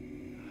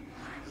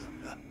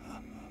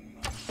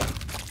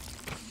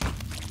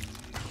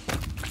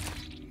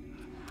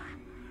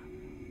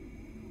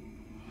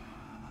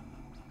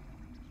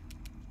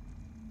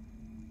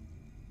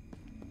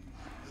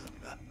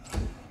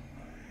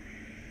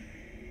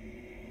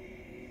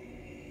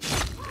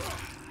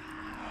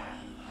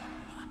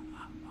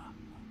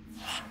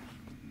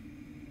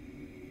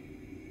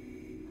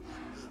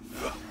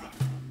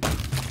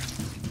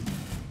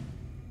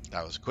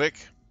 That was quick.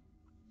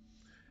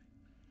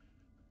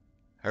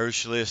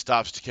 Arueshalae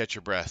stops to catch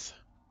her breath.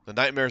 The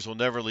nightmares will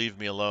never leave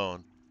me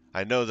alone.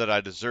 I know that I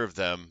deserve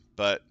them,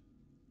 but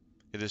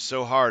it is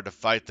so hard to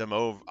fight them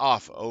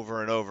off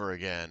over and over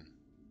again.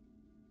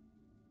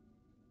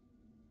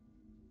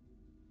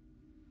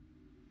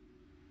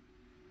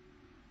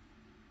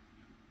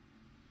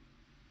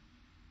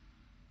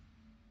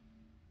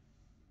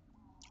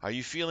 Are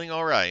you feeling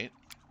all right?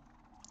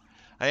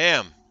 I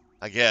am,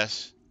 I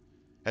guess,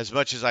 as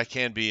much as I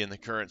can be in the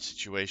current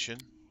situation.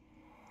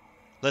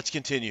 Let's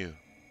continue.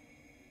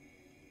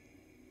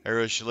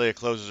 Arueshalae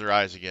closes her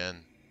eyes again.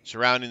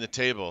 Surrounding the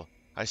table,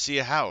 I see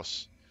a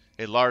house,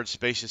 a large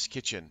spacious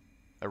kitchen,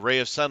 a ray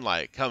of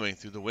sunlight coming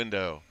through the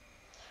window,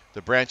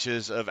 the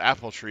branches of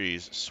apple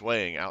trees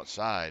swaying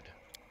outside.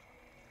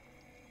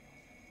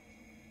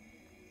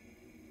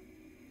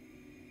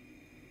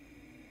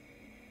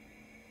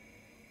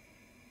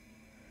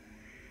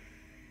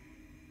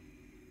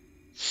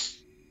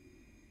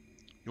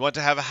 You want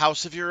to have a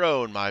house of your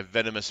own, my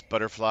venomous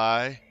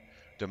butterfly?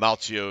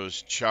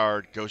 Demalcio's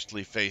charred,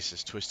 ghostly face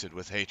is twisted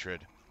with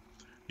hatred.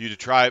 You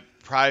deprived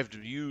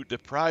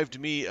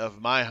me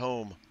of my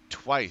home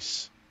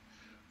twice.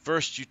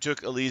 First you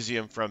took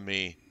Elysium from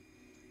me.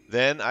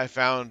 Then I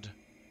found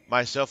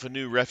myself a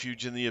new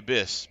refuge in the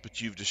abyss,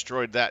 but you've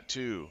destroyed that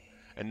too.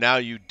 And now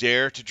you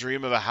dare to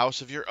dream of a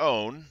house of your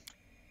own?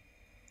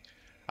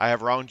 I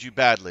have wronged you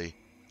badly.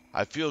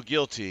 I feel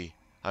guilty.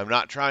 I'm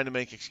not trying to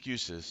make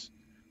excuses.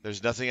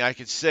 There's nothing I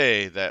could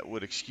say that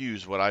would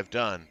excuse what I've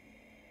done.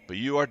 But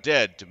you are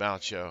dead,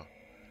 Demalcio.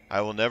 I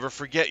will never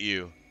forget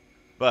you,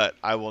 but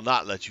I will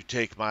not let you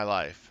take my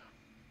life.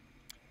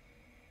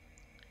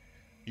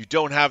 You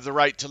don't have the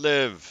right to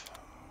live.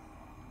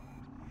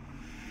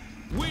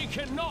 We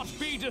cannot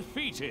be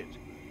defeated.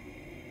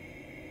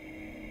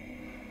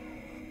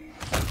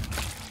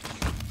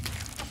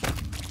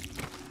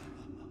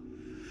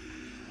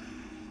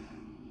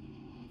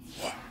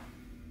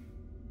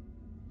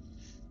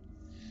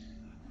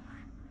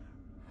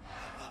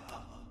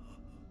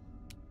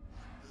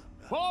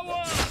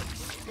 Forward!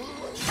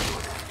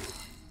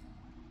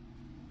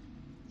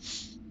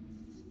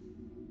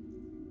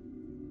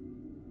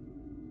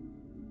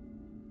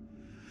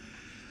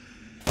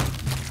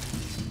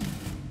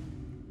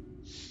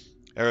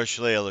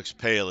 Arueshalae looks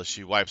pale as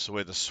she wipes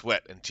away the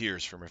sweat and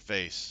tears from her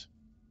face.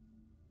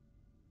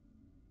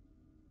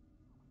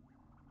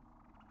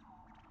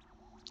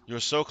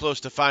 You're so close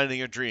to finding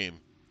your dream.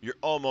 You're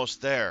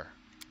almost there.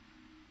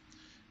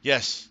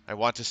 Yes, I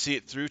want to see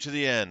it through to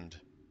the end.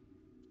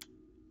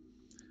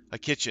 A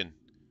kitchen,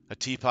 a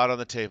teapot on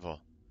the table.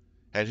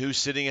 And who's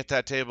sitting at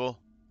that table?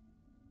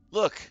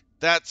 Look,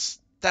 that's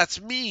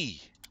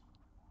me.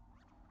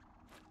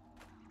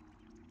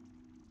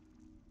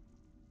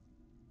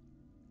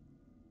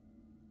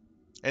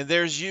 And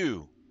there's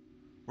you.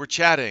 We're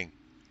chatting,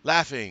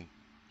 laughing.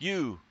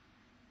 You're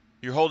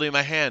holding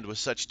my hand with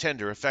such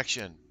tender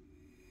affection.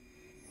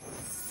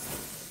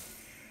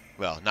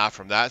 Well, not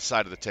from that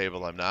side of the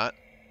table, I'm not.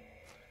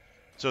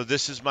 So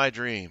this is my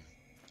dream.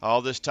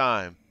 All this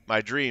time,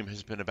 my dream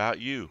has been about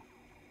you.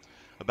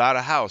 About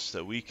a house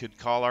that we could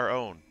call our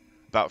own.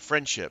 About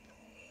friendship.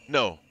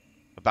 No,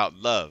 about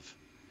love.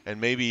 And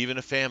maybe even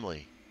a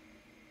family.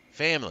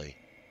 Family.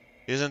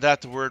 Isn't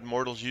that the word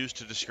mortals use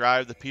to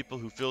describe the people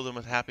who fill them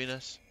with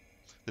happiness?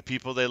 The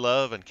people they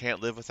love and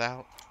can't live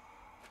without?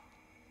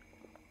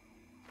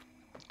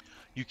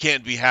 You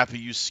can't be happy,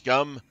 you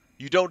scum.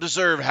 You don't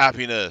deserve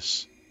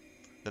happiness.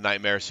 The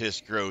nightmare's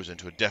hiss grows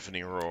into a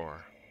deafening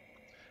roar.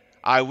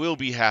 I will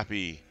be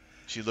happy.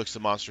 She looks the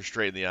monster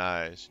straight in the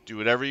eyes. Do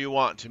whatever you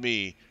want to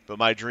me, but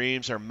my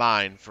dreams are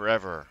mine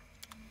forever.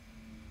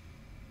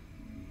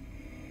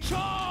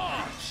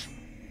 Charge!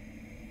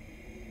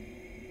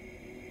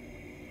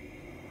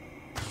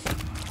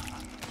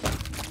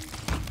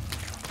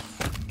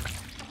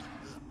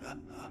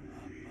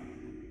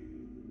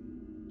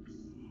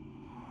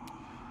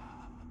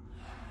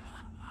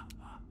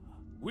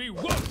 We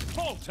won't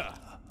falter!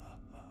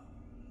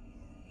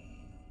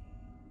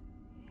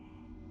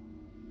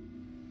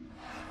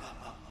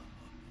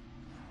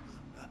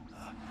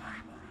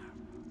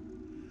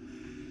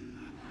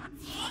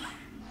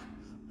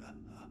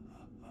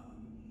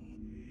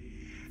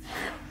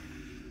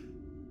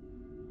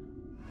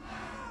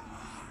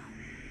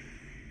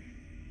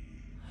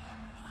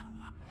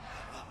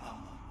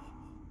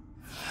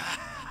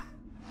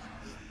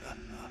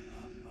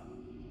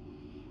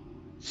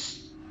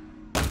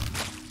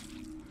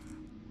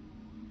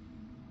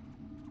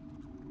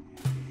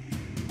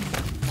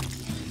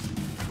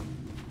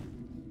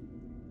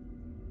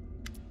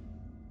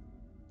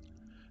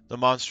 The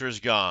monster is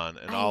gone,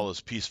 and all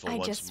is peaceful once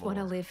more. I just want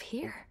to live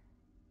here,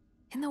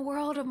 in the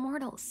world of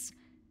mortals,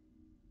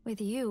 with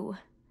you.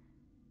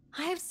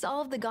 I have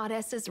solved the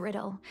goddess's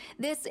riddle.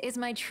 This is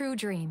my true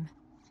dream.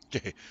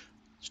 Okay,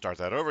 start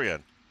that over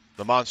again.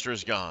 The monster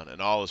is gone,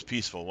 and all is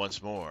peaceful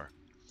once more.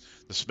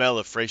 The smell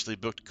of freshly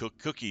cooked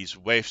cookies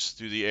wafts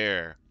through the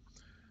air.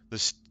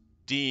 The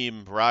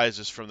Steam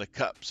rises from the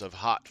cups of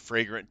hot,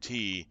 fragrant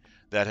tea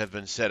that have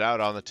been set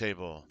out on the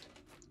table.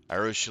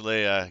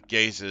 Arueshalae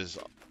gazes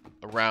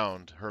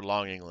around her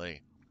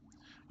longingly.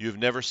 You have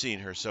never seen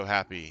her so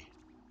happy.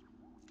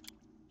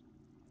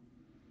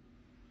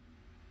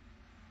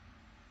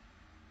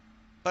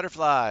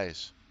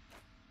 Butterflies!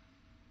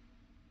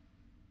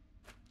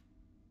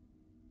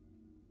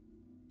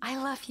 I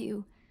love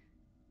you.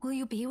 Will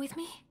you be with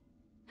me?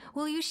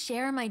 Will you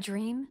share my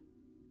dream?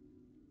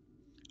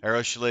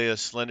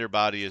 Arueshalae's slender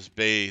body is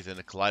bathed in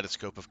a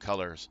kaleidoscope of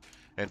colors,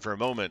 and for a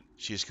moment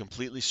she is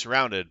completely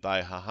surrounded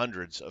by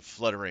hundreds of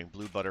fluttering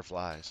blue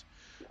butterflies.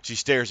 She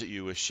stares at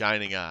you with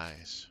shining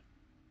eyes.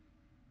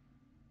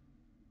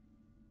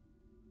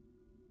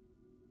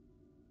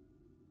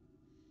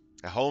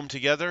 At home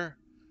together,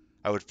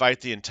 I would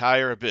fight the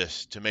entire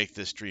abyss to make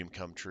this dream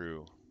come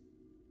true.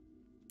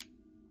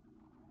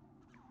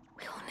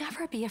 We will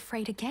never be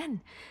afraid again.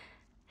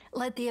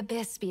 Let the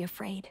abyss be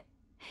afraid.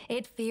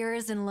 It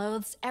fears and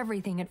loathes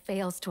everything it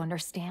fails to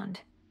understand.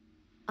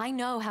 I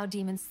know how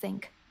demons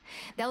think.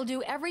 They'll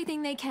do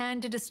everything they can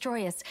to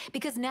destroy us,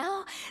 because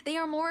now they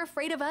are more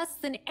afraid of us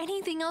than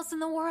anything else in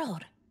the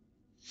world.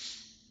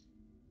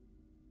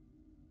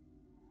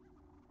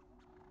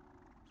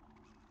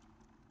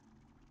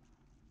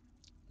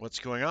 What's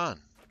going on?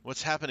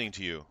 What's happening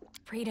to you?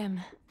 Freedom.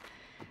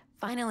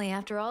 Finally,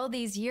 after all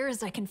these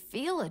years, I can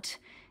feel it.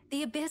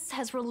 The abyss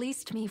has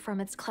released me from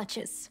its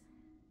clutches.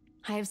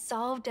 I have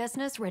solved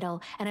Desna's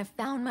riddle, and have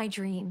found my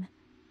dream.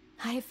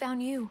 I have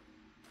found you.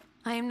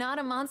 I am not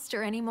a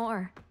monster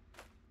anymore.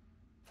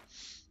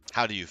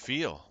 How do you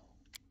feel?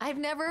 I've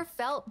never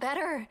felt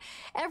better.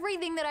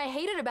 Everything that I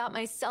hated about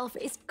myself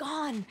is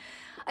gone.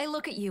 I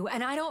look at you,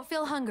 and I don't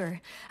feel hunger.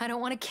 I don't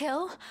want to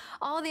kill.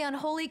 All the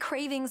unholy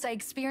cravings I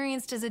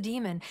experienced as a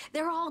demon,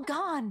 they're all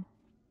gone.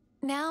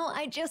 Now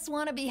I just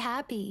want to be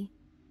happy,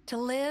 to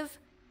live,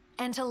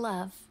 and to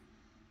love.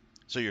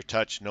 So your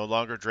touch no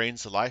longer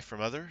drains the life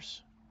from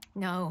others?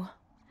 No,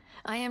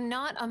 I am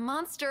not a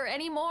monster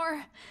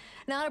anymore.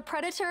 Not a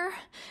predator,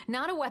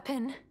 not a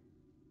weapon.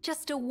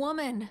 Just a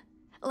woman,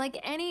 like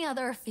any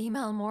other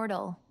female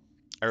mortal.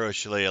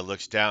 Arueshalae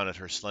looks down at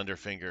her slender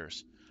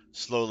fingers.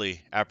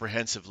 Slowly,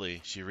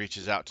 apprehensively, she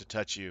reaches out to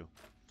touch you.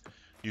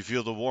 You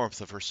feel the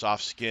warmth of her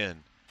soft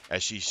skin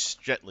as she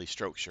gently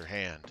strokes your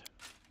hand.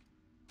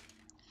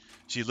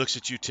 She looks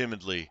at you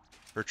timidly.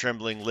 Her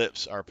trembling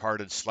lips are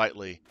parted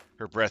slightly.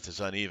 Her breath is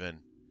uneven.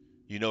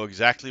 You know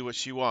exactly what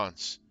she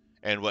wants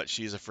and what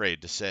she is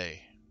afraid to say.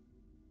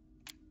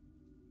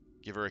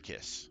 Give her a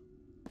kiss.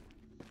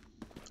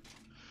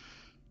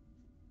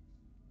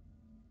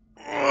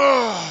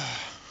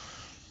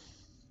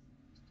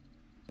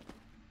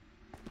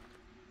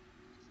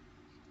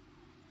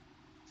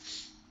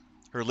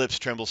 Her lips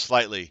tremble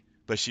slightly,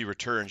 but she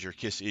returns your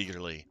kiss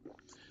eagerly.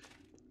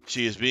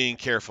 She is being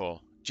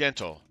careful,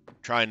 gentle,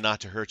 trying not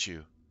to hurt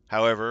you.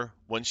 However,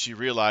 once she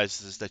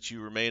realizes that you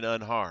remain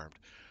unharmed,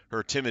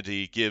 her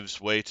timidity gives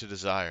way to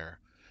desire.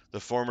 The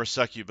former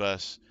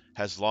succubus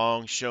has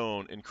long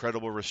shown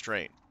incredible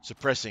restraint,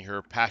 suppressing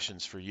her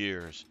passions for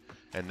years.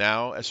 And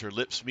now, as her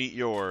lips meet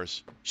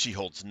yours, she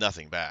holds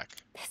nothing back.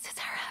 This is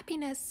our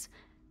happiness,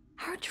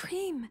 our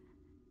dream,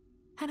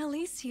 an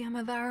Elysium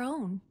of our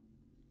own.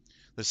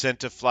 The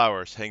scent of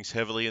flowers hangs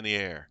heavily in the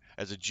air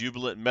as a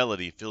jubilant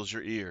melody fills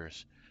your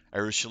ears.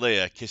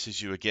 Arueshalae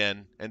kisses you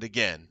again and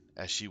again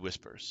as she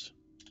whispers.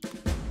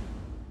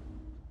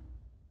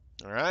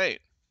 All right.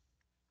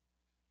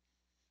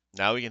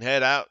 Now we can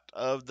head out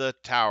of the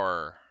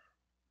tower.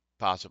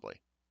 Possibly.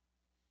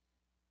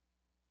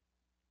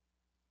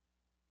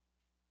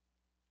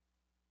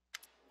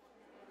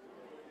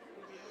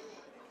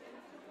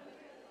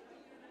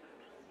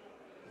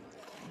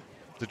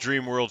 The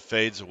dream world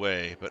fades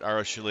away, but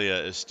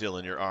Arueshalae is still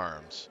in your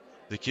arms.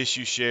 The kiss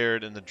you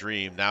shared in the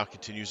dream now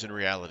continues in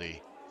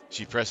reality.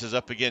 She presses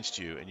up against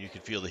you, and you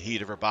can feel the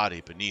heat of her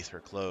body beneath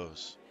her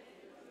clothes.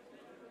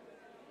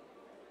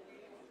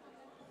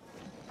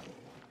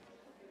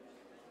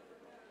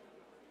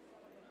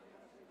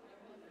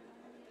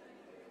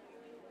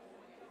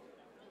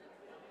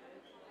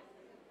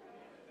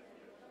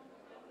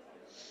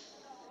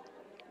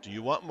 Do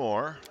you want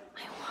more?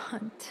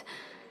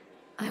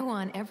 I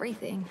want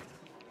everything.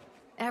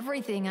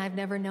 Everything I've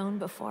never known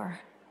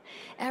before.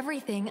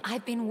 Everything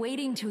I've been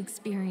waiting to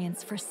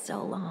experience for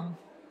so long.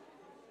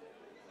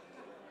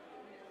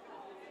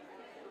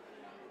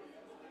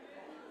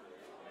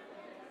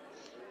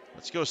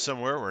 Let's go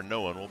somewhere where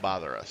no one will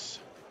bother us.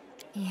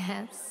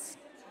 Yes.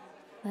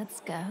 Let's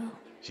go.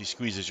 She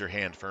squeezes your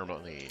hand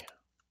firmly.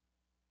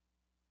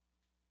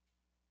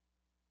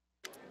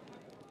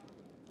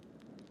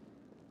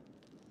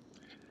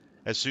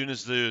 As soon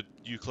as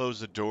you close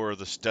the door of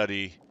the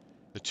study,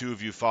 the two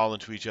of you fall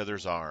into each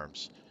other's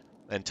arms,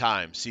 and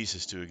time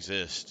ceases to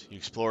exist. You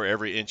explore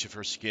every inch of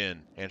her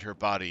skin and her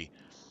body.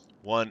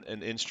 Once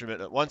an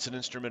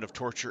instrument of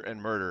torture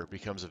and murder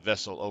becomes a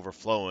vessel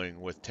overflowing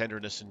with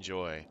tenderness and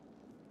joy.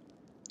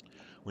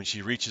 When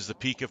she reaches the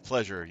peak of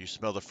pleasure, you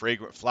smell the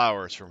fragrant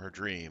flowers from her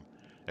dream.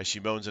 As she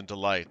moans in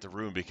delight, the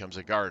room becomes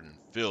a garden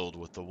filled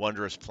with the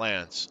wondrous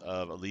plants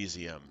of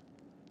Elysium.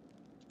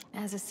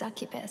 As a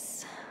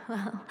succubus,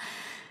 well,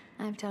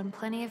 I've done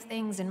plenty of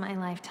things in my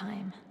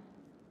lifetime.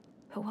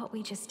 But what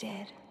we just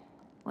did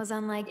was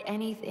unlike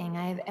anything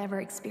I have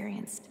ever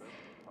experienced.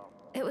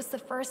 It was the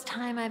first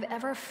time I've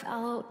ever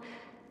felt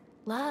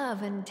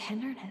love and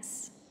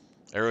tenderness.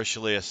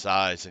 Arueshalae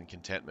sighs in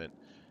contentment.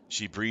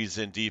 She breathes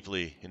in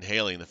deeply,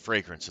 inhaling the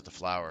fragrance of the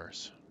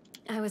flowers.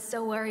 I was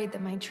so worried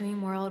that my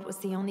dream world was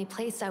the only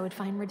place I would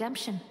find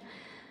redemption.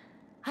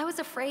 I was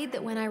afraid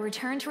that when I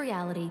returned to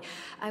reality,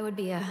 I would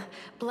be a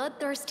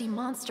bloodthirsty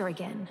monster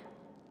again.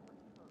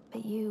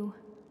 But you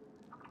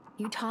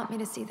taught me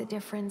to see the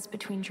difference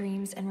between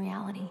dreams and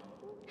reality.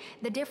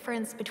 The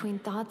difference between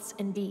thoughts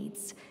and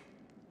deeds.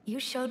 You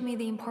showed me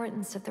the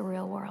importance of the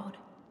real world.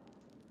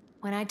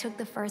 When I took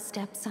the first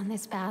steps on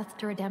this path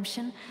to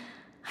redemption,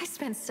 I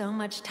spent so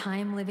much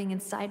time living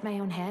inside my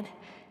own head.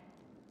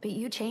 But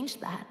you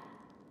changed that.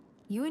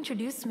 You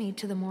introduced me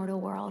to the mortal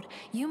world.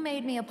 You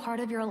made me a part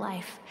of your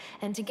life.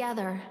 And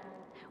together,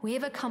 we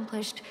have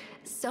accomplished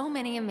so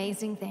many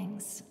amazing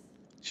things.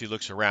 She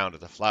looks around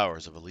at the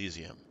flowers of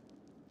Elysium.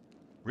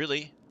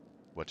 Really?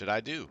 What did I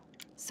do?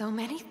 So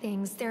many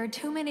things. There are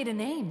too many to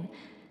name.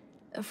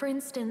 For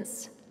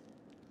instance...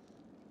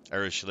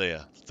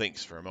 Arueshalae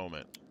thinks for a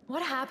moment.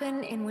 What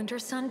happened in Winter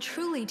Sun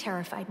truly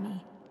terrified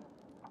me.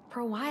 For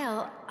a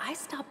while, I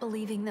stopped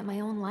believing that my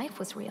own life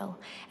was real.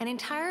 An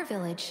entire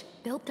village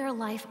built their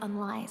life on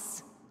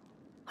lies.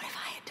 What if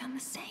I had done the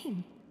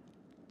same?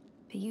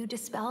 But you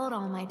dispelled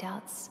all my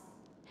doubts.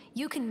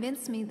 You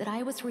convinced me that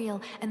I was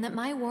real and that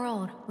my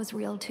world was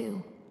real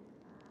too.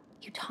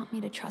 You taught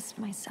me to trust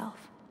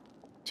myself,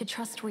 to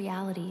trust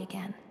reality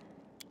again.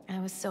 I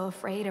was so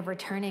afraid of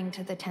returning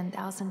to the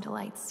 10,000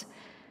 delights.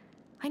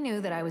 I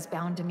knew that I was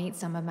bound to meet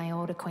some of my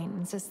old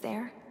acquaintances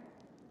there,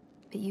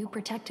 but you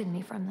protected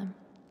me from them.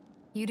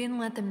 You didn't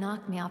let them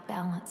knock me off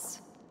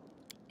balance.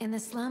 In the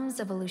slums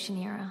of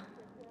Arueshalae,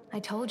 I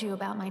told you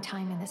about my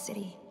time in the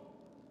city.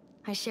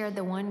 I shared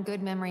the one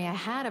good memory I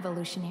had of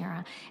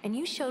Arueshalae, and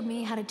you showed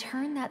me how to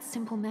turn that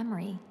simple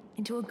memory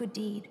into a good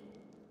deed.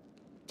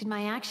 Did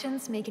my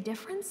actions make a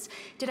difference?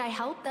 Did I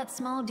help that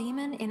small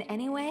demon in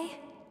any way?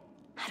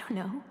 I don't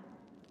know.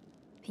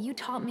 But you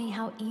taught me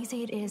how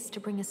easy it is to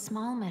bring a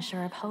small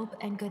measure of hope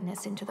and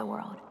goodness into the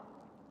world,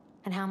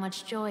 and how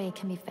much joy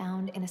can be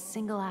found in a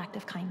single act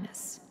of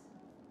kindness.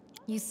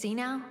 You see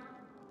now?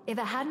 If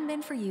it hadn't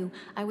been for you,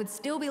 I would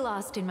still be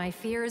lost in my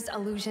fears,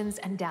 illusions,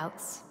 and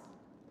doubts.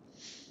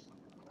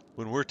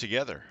 When we're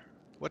together,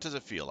 what does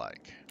it feel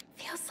like?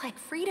 Feels like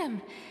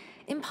freedom.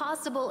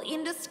 Impossible,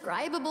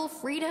 indescribable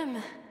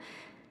freedom.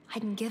 I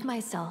can give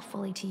myself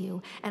fully to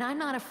you, and I'm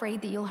not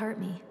afraid that you'll hurt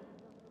me.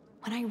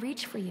 When I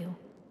reach for you,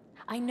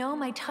 I know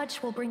my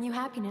touch will bring you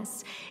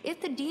happiness.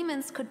 If the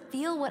demons could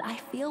feel what I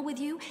feel with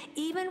you,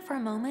 even for a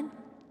moment,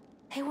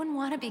 they wouldn't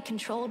want to be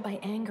controlled by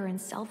anger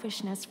and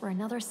selfishness for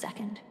another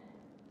second.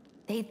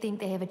 They think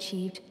they have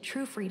achieved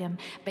true freedom,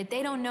 but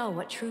they don't know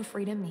what true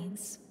freedom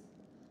means.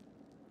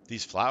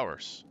 These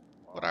flowers,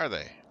 what are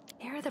they?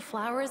 They're the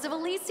flowers of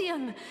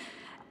Elysium.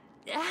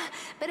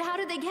 But how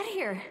did they get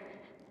here?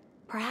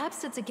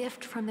 Perhaps it's a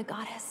gift from the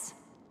goddess.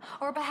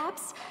 Or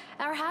perhaps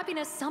our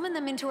happiness summoned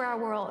them into our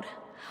world.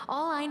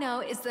 All I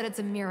know is that it's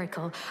a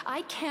miracle.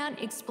 I can't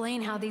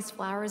explain how these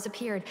flowers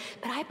appeared,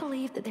 but I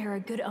believe that they're a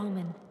good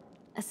omen.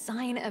 A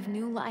sign of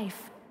new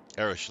life.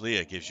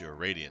 Arueshalae gives you a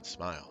radiant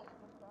smile.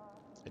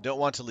 I don't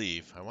want to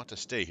leave. I want to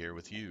stay here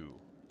with you.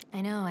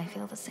 I know, I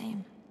feel the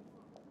same.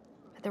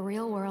 But the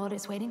real world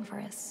is waiting for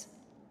us.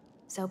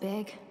 So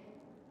big,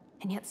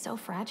 and yet so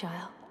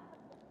fragile.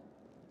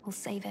 We'll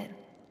save it,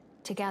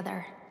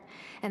 together.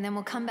 And then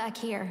we'll come back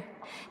here,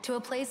 to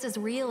a place as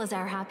real as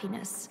our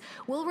happiness.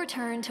 We'll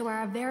return to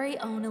our very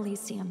own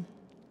Elysium.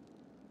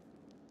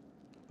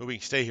 But we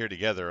can stay here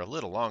together a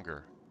little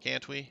longer,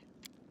 can't we?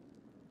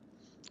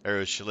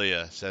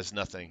 Arueshalae says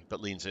nothing, but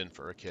leans in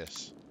for a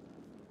kiss.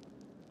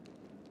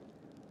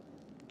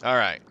 All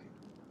right.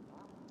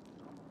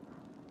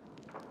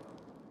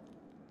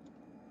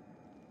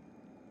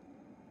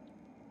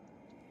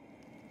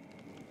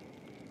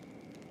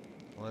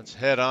 Let's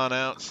head on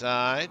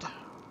outside.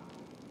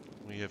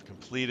 We have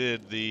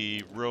completed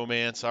the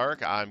romance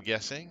arc, I'm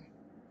guessing.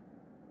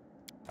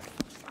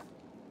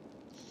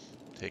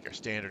 Take our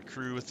standard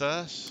crew with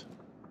us.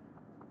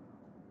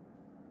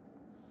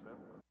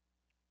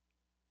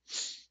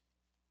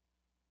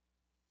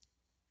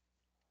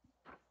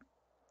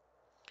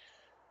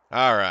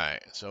 All right,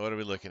 so what are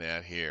we looking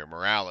at here?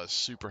 Morale is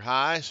super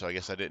high, so I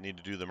guess I didn't need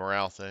to do the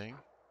morale thing.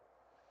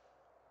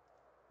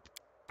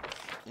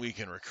 We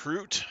can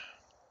recruit.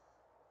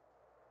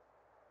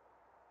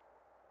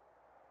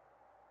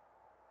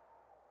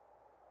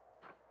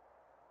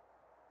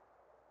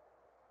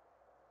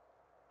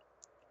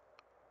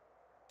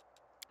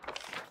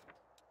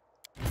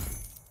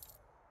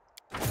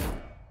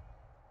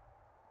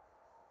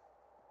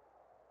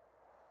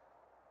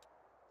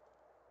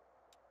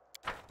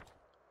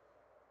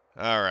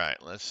 All right,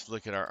 let's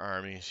look at our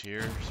armies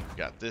here. So we've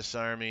got this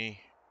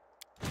army.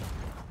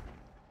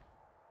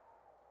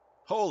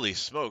 Holy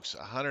smokes,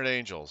 100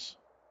 angels.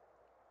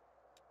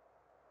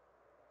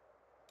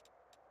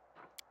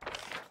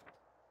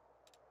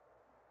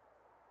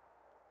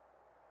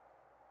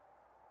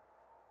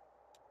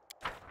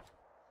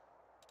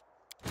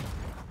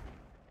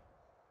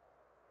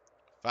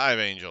 Five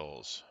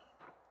angels.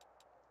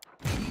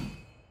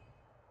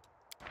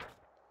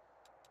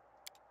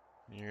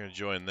 You're going to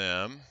join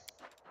them.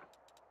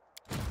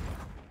 Got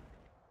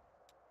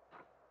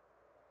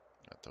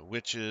the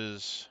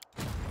witches.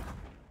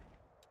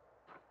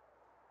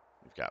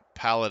 We've got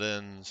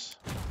paladins.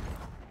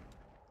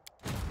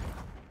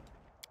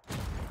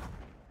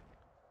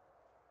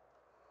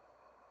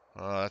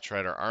 Oh, that's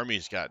right. Our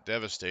armies got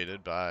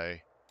devastated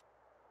by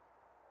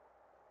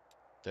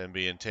them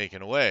being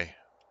taken away.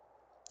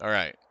 All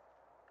right.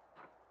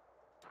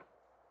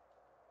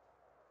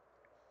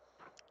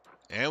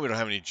 And we don't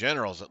have any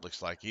generals, it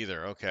looks like,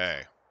 either.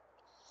 Okay.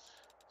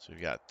 So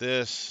we've got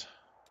this.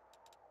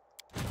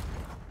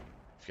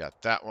 We've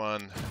got that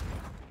one.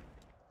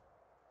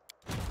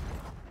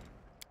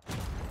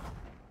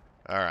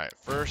 All right.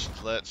 First,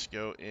 let's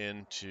go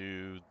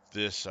into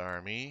this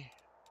army.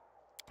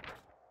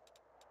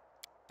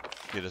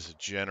 Get us a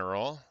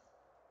general.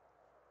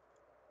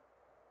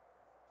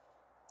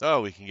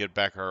 Oh, we can get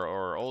back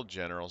our old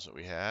generals that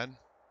we had.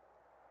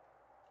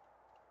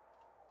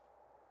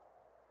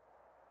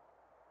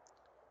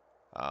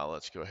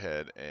 Let's go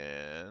ahead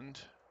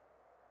and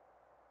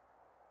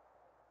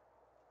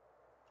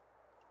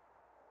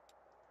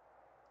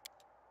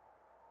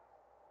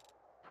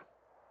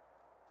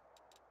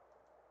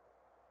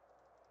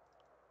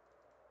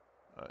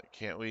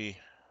can't we?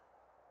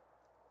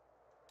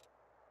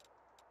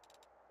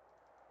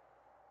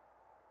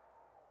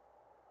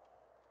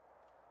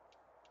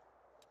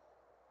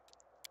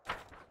 All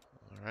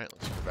right,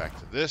 let's go back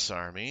to this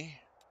army.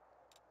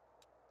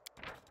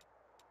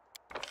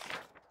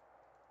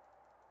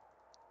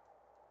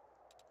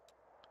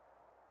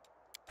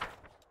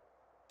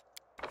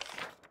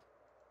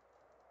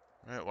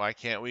 All right, why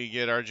can't we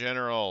get our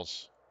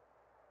generals?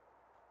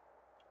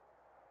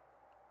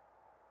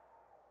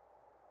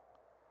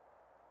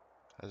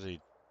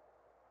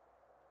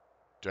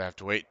 Do I have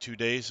to wait 2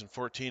 days and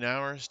 14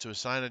 hours to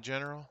assign a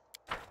general?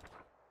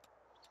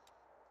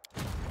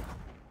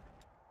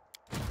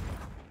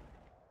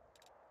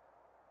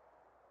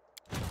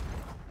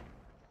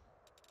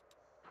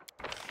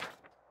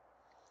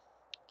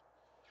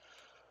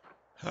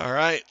 All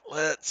right,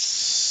 let's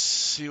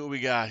see what we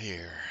got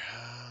here.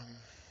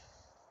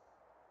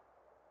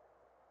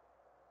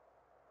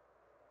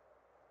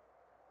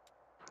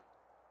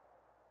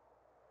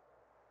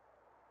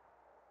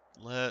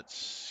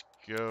 Let's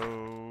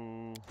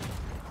go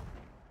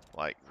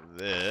like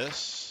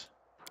this.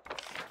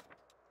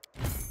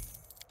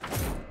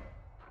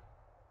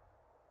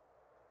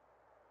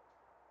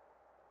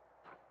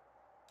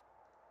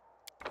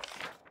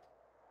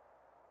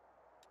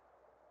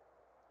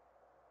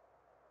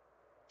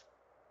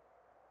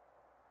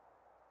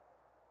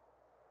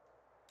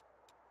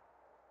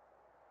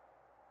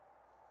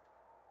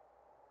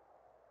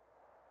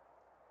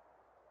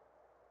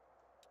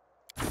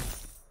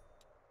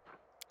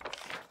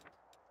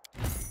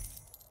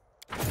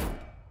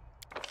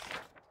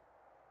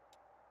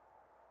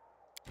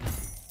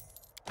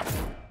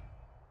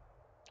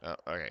 Oh,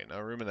 okay, no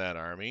room in that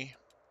army.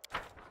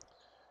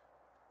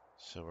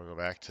 So we'll go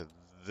back to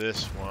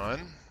this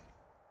one.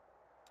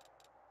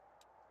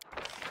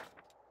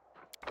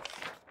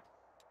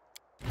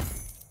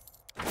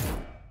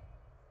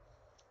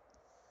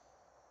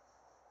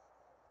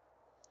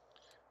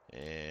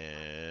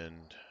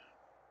 And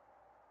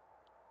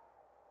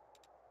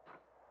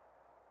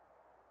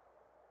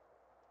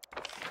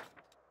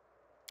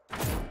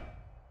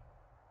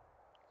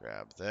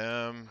grab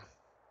them.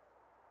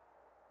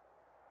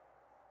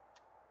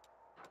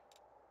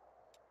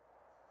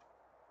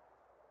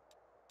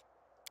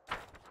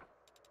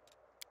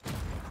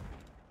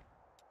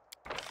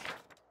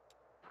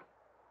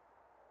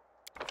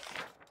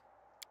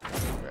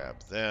 Grab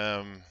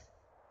them.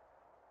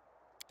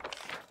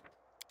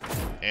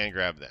 And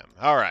grab them.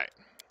 All right.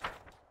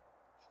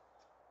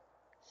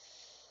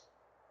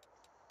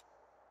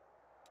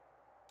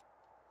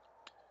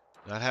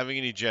 Not having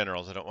any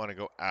generals. I don't want to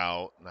go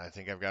out, and I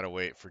think I've got to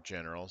wait for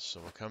generals. So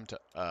we'll come to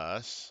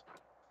us.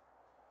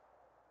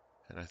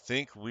 And I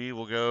think we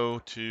will go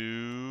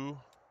to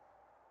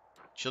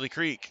Chili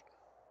Creek.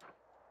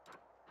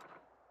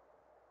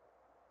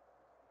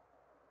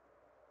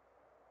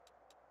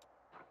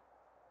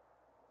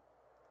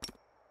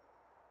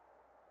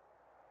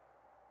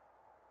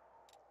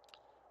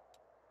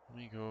 Let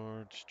me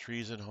go to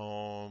Drezen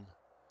home.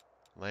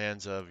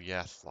 Lands of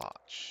Yathloch.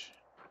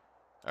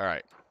 All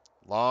right.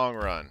 Long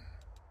run.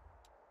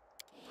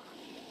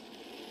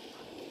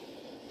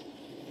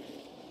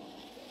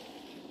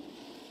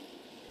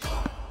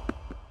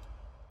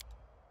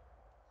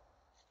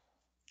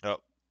 Oh,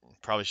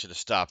 probably should have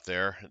stopped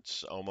there.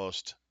 It's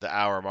almost the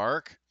hour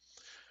mark.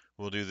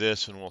 We'll do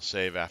this and we'll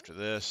save after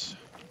this.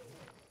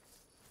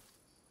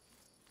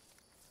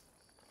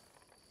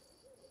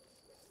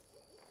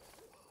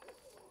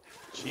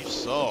 Chief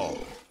Saul.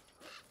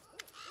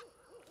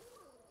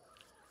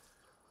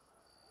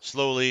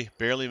 Slowly,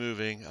 barely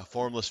moving, a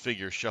formless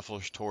figure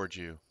shuffles towards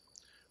you.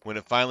 When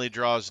it finally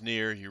draws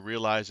near, you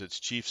realize it's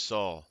Chief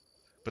Saul.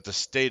 But the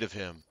state of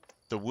him,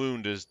 the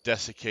wound is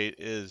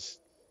desiccated.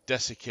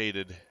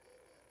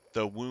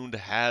 The wound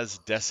has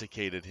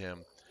desiccated him,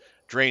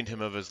 drained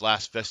him of his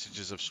last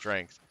vestiges of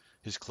strength.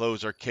 His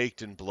clothes are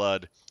caked in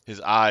blood,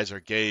 his eyes are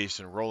gazed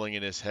and rolling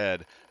in his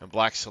head, and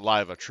black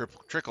saliva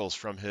trickles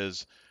from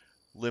his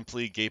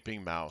limply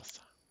gaping mouth.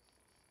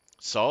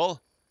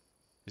 Saul?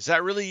 Is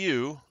that really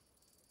you?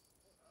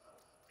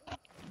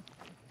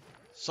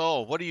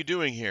 Saul, what are you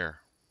doing here?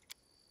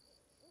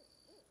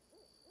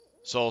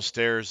 Saul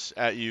stares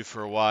at you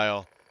for a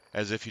while,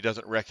 as if he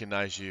doesn't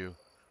recognize you,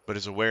 but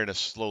his awareness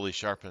slowly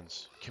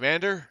sharpens.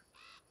 Commander?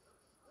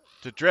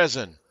 To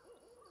Drezen.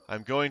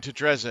 I'm going to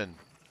Drezen.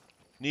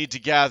 Need to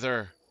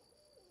gather.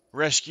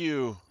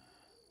 Rescue.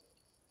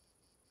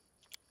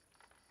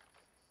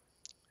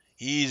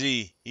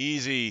 Easy,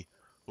 easy.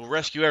 We'll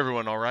rescue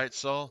everyone, all right,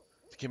 Saul?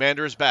 The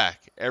commander is back.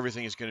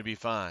 Everything is going to be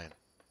fine.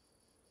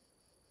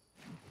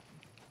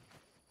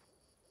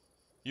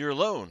 You're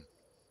alone.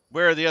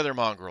 Where are the other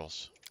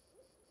mongrels?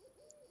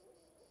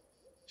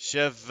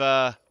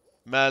 Sheva,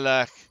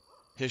 Malak,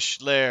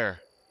 Hishler.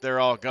 They're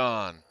all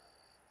gone.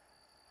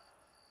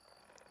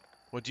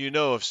 What do you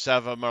know of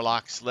Sava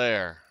Malak's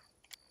lair?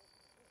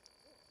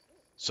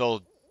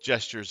 Saul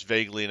gestures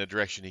vaguely in a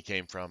direction he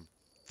came from.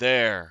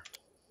 There.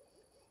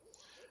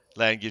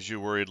 Lan gives you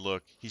a worried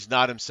look. He's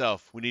not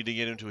himself. We need to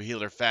get him to a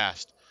healer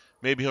fast.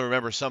 Maybe he'll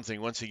remember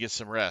something once he gets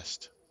some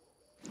rest.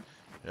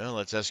 Well,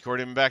 let's escort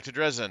him back to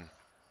Drezen.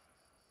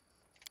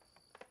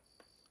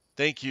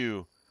 Thank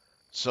you.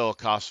 Saul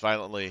coughs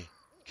violently.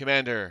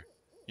 Commander,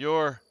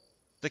 you're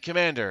the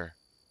commander.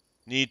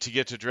 Need to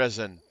get to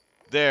Drezen.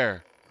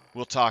 There.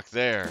 We'll talk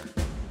there.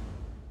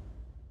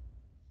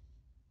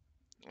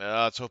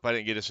 Let's hope I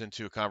didn't get us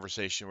into a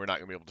conversation we're not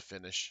going to be able to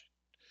finish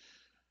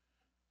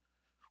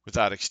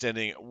without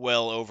extending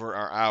well over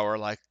our hour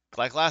like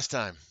last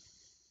time.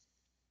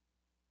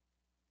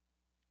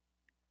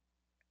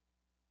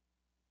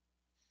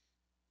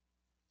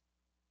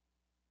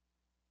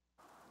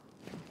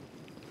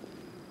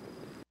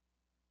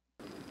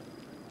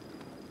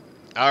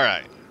 All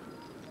right.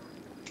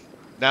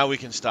 Now we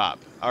can stop.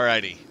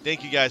 Alrighty.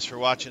 Thank you guys for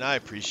watching. I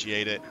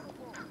appreciate it.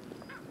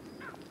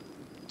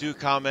 Do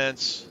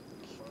comments,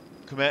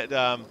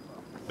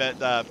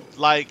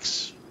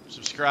 likes,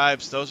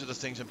 subscribes. Those are the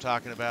things I'm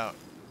talking about.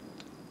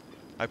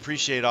 I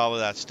appreciate all of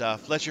that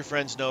stuff. Let your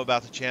friends know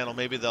about the channel.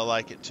 Maybe they'll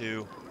like it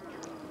too.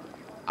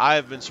 I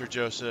have been Sir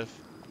Joseph.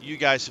 You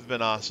guys have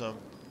been awesome.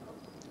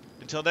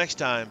 Until next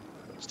time,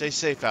 stay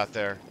safe out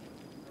there,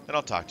 and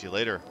I'll talk to you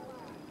later.